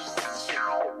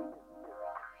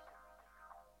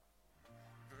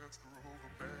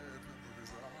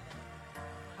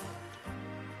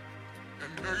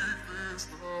 And make this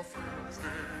the first day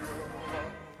of our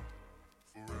life.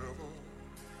 Forever,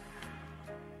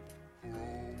 for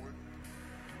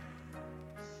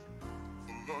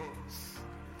always,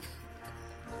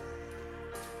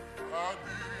 for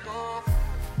love.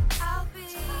 I'll be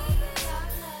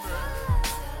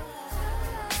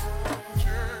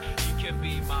You can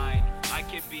be mine, I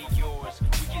can be yours. We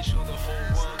can show the whole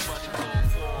world what it's all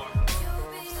for.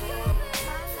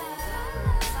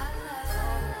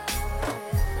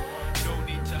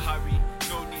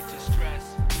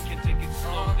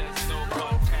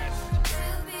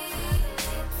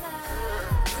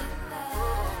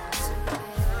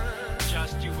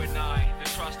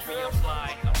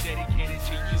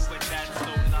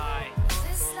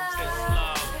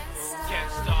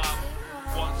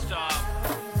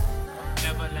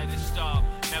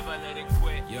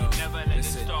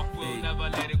 rock, we'll never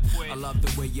let it quit. I love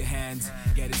the way your hands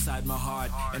get inside my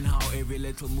heart, and how every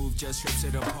little move just rips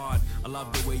it apart. I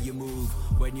love the way you move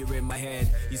when you're in my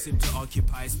head. You seem to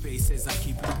occupy spaces I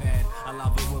keep prepared. I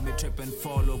love it when we trip and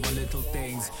fall over little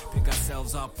things, pick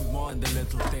ourselves up with more than the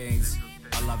little things.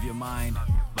 I love your mind,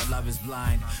 but love is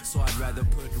blind, so I'd rather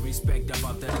put respect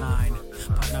above the line.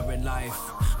 Partner in life,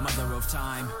 mother of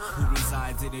time, who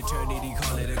resides in eternity,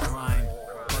 call it a crime,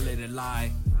 call it a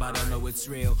lie, but I know it's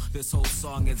real. This whole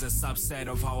song is a subset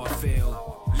of how I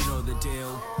feel. You know the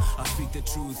deal, I speak the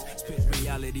truth, spit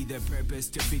reality, the purpose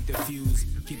to feed the fuse.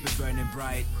 Keep it burning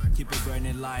bright, keep it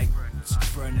burning like,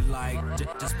 just burning like,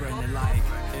 just burning like.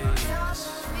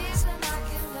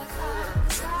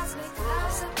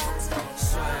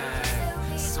 Swag,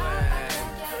 swag,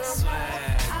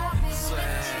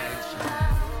 swag,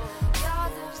 swag. You're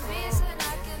the reason I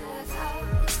can look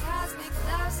up. It's cosmic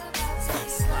love's about to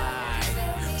slide,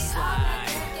 slide,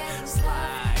 slide,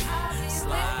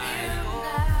 slide.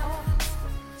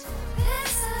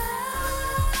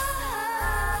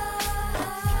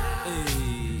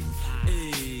 Hey,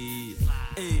 hey,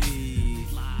 hey,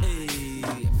 hey.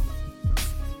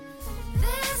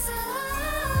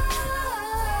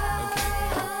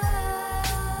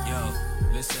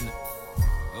 Listen,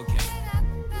 okay,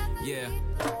 yeah.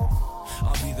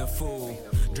 I'll be the fool,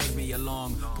 drag me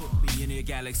along, put me in your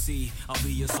galaxy. I'll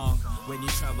be your song when you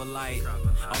travel light.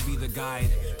 I'll be the guide,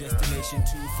 destination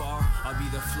too far. I'll be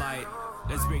the flight.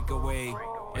 Let's break away,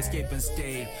 escape and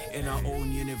stay in our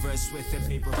own universe with a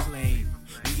paper plane.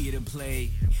 We eat and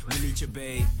play, we meet your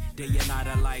bay. Day and night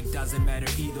alike, doesn't matter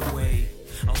either way.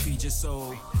 I'll feed your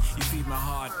soul, you feed my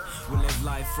heart. We live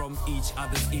life from each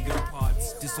other's ego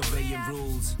parts, disobeying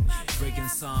rules, breaking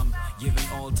some, giving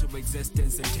all to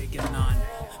existence and taking none.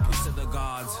 Peace to the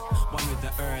gods, one with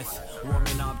the earth,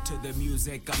 warming up to the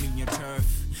music, I'm in your turf.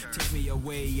 Take me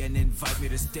away and invite me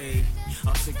to stay.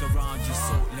 I'll stick around you,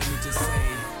 so let me just say.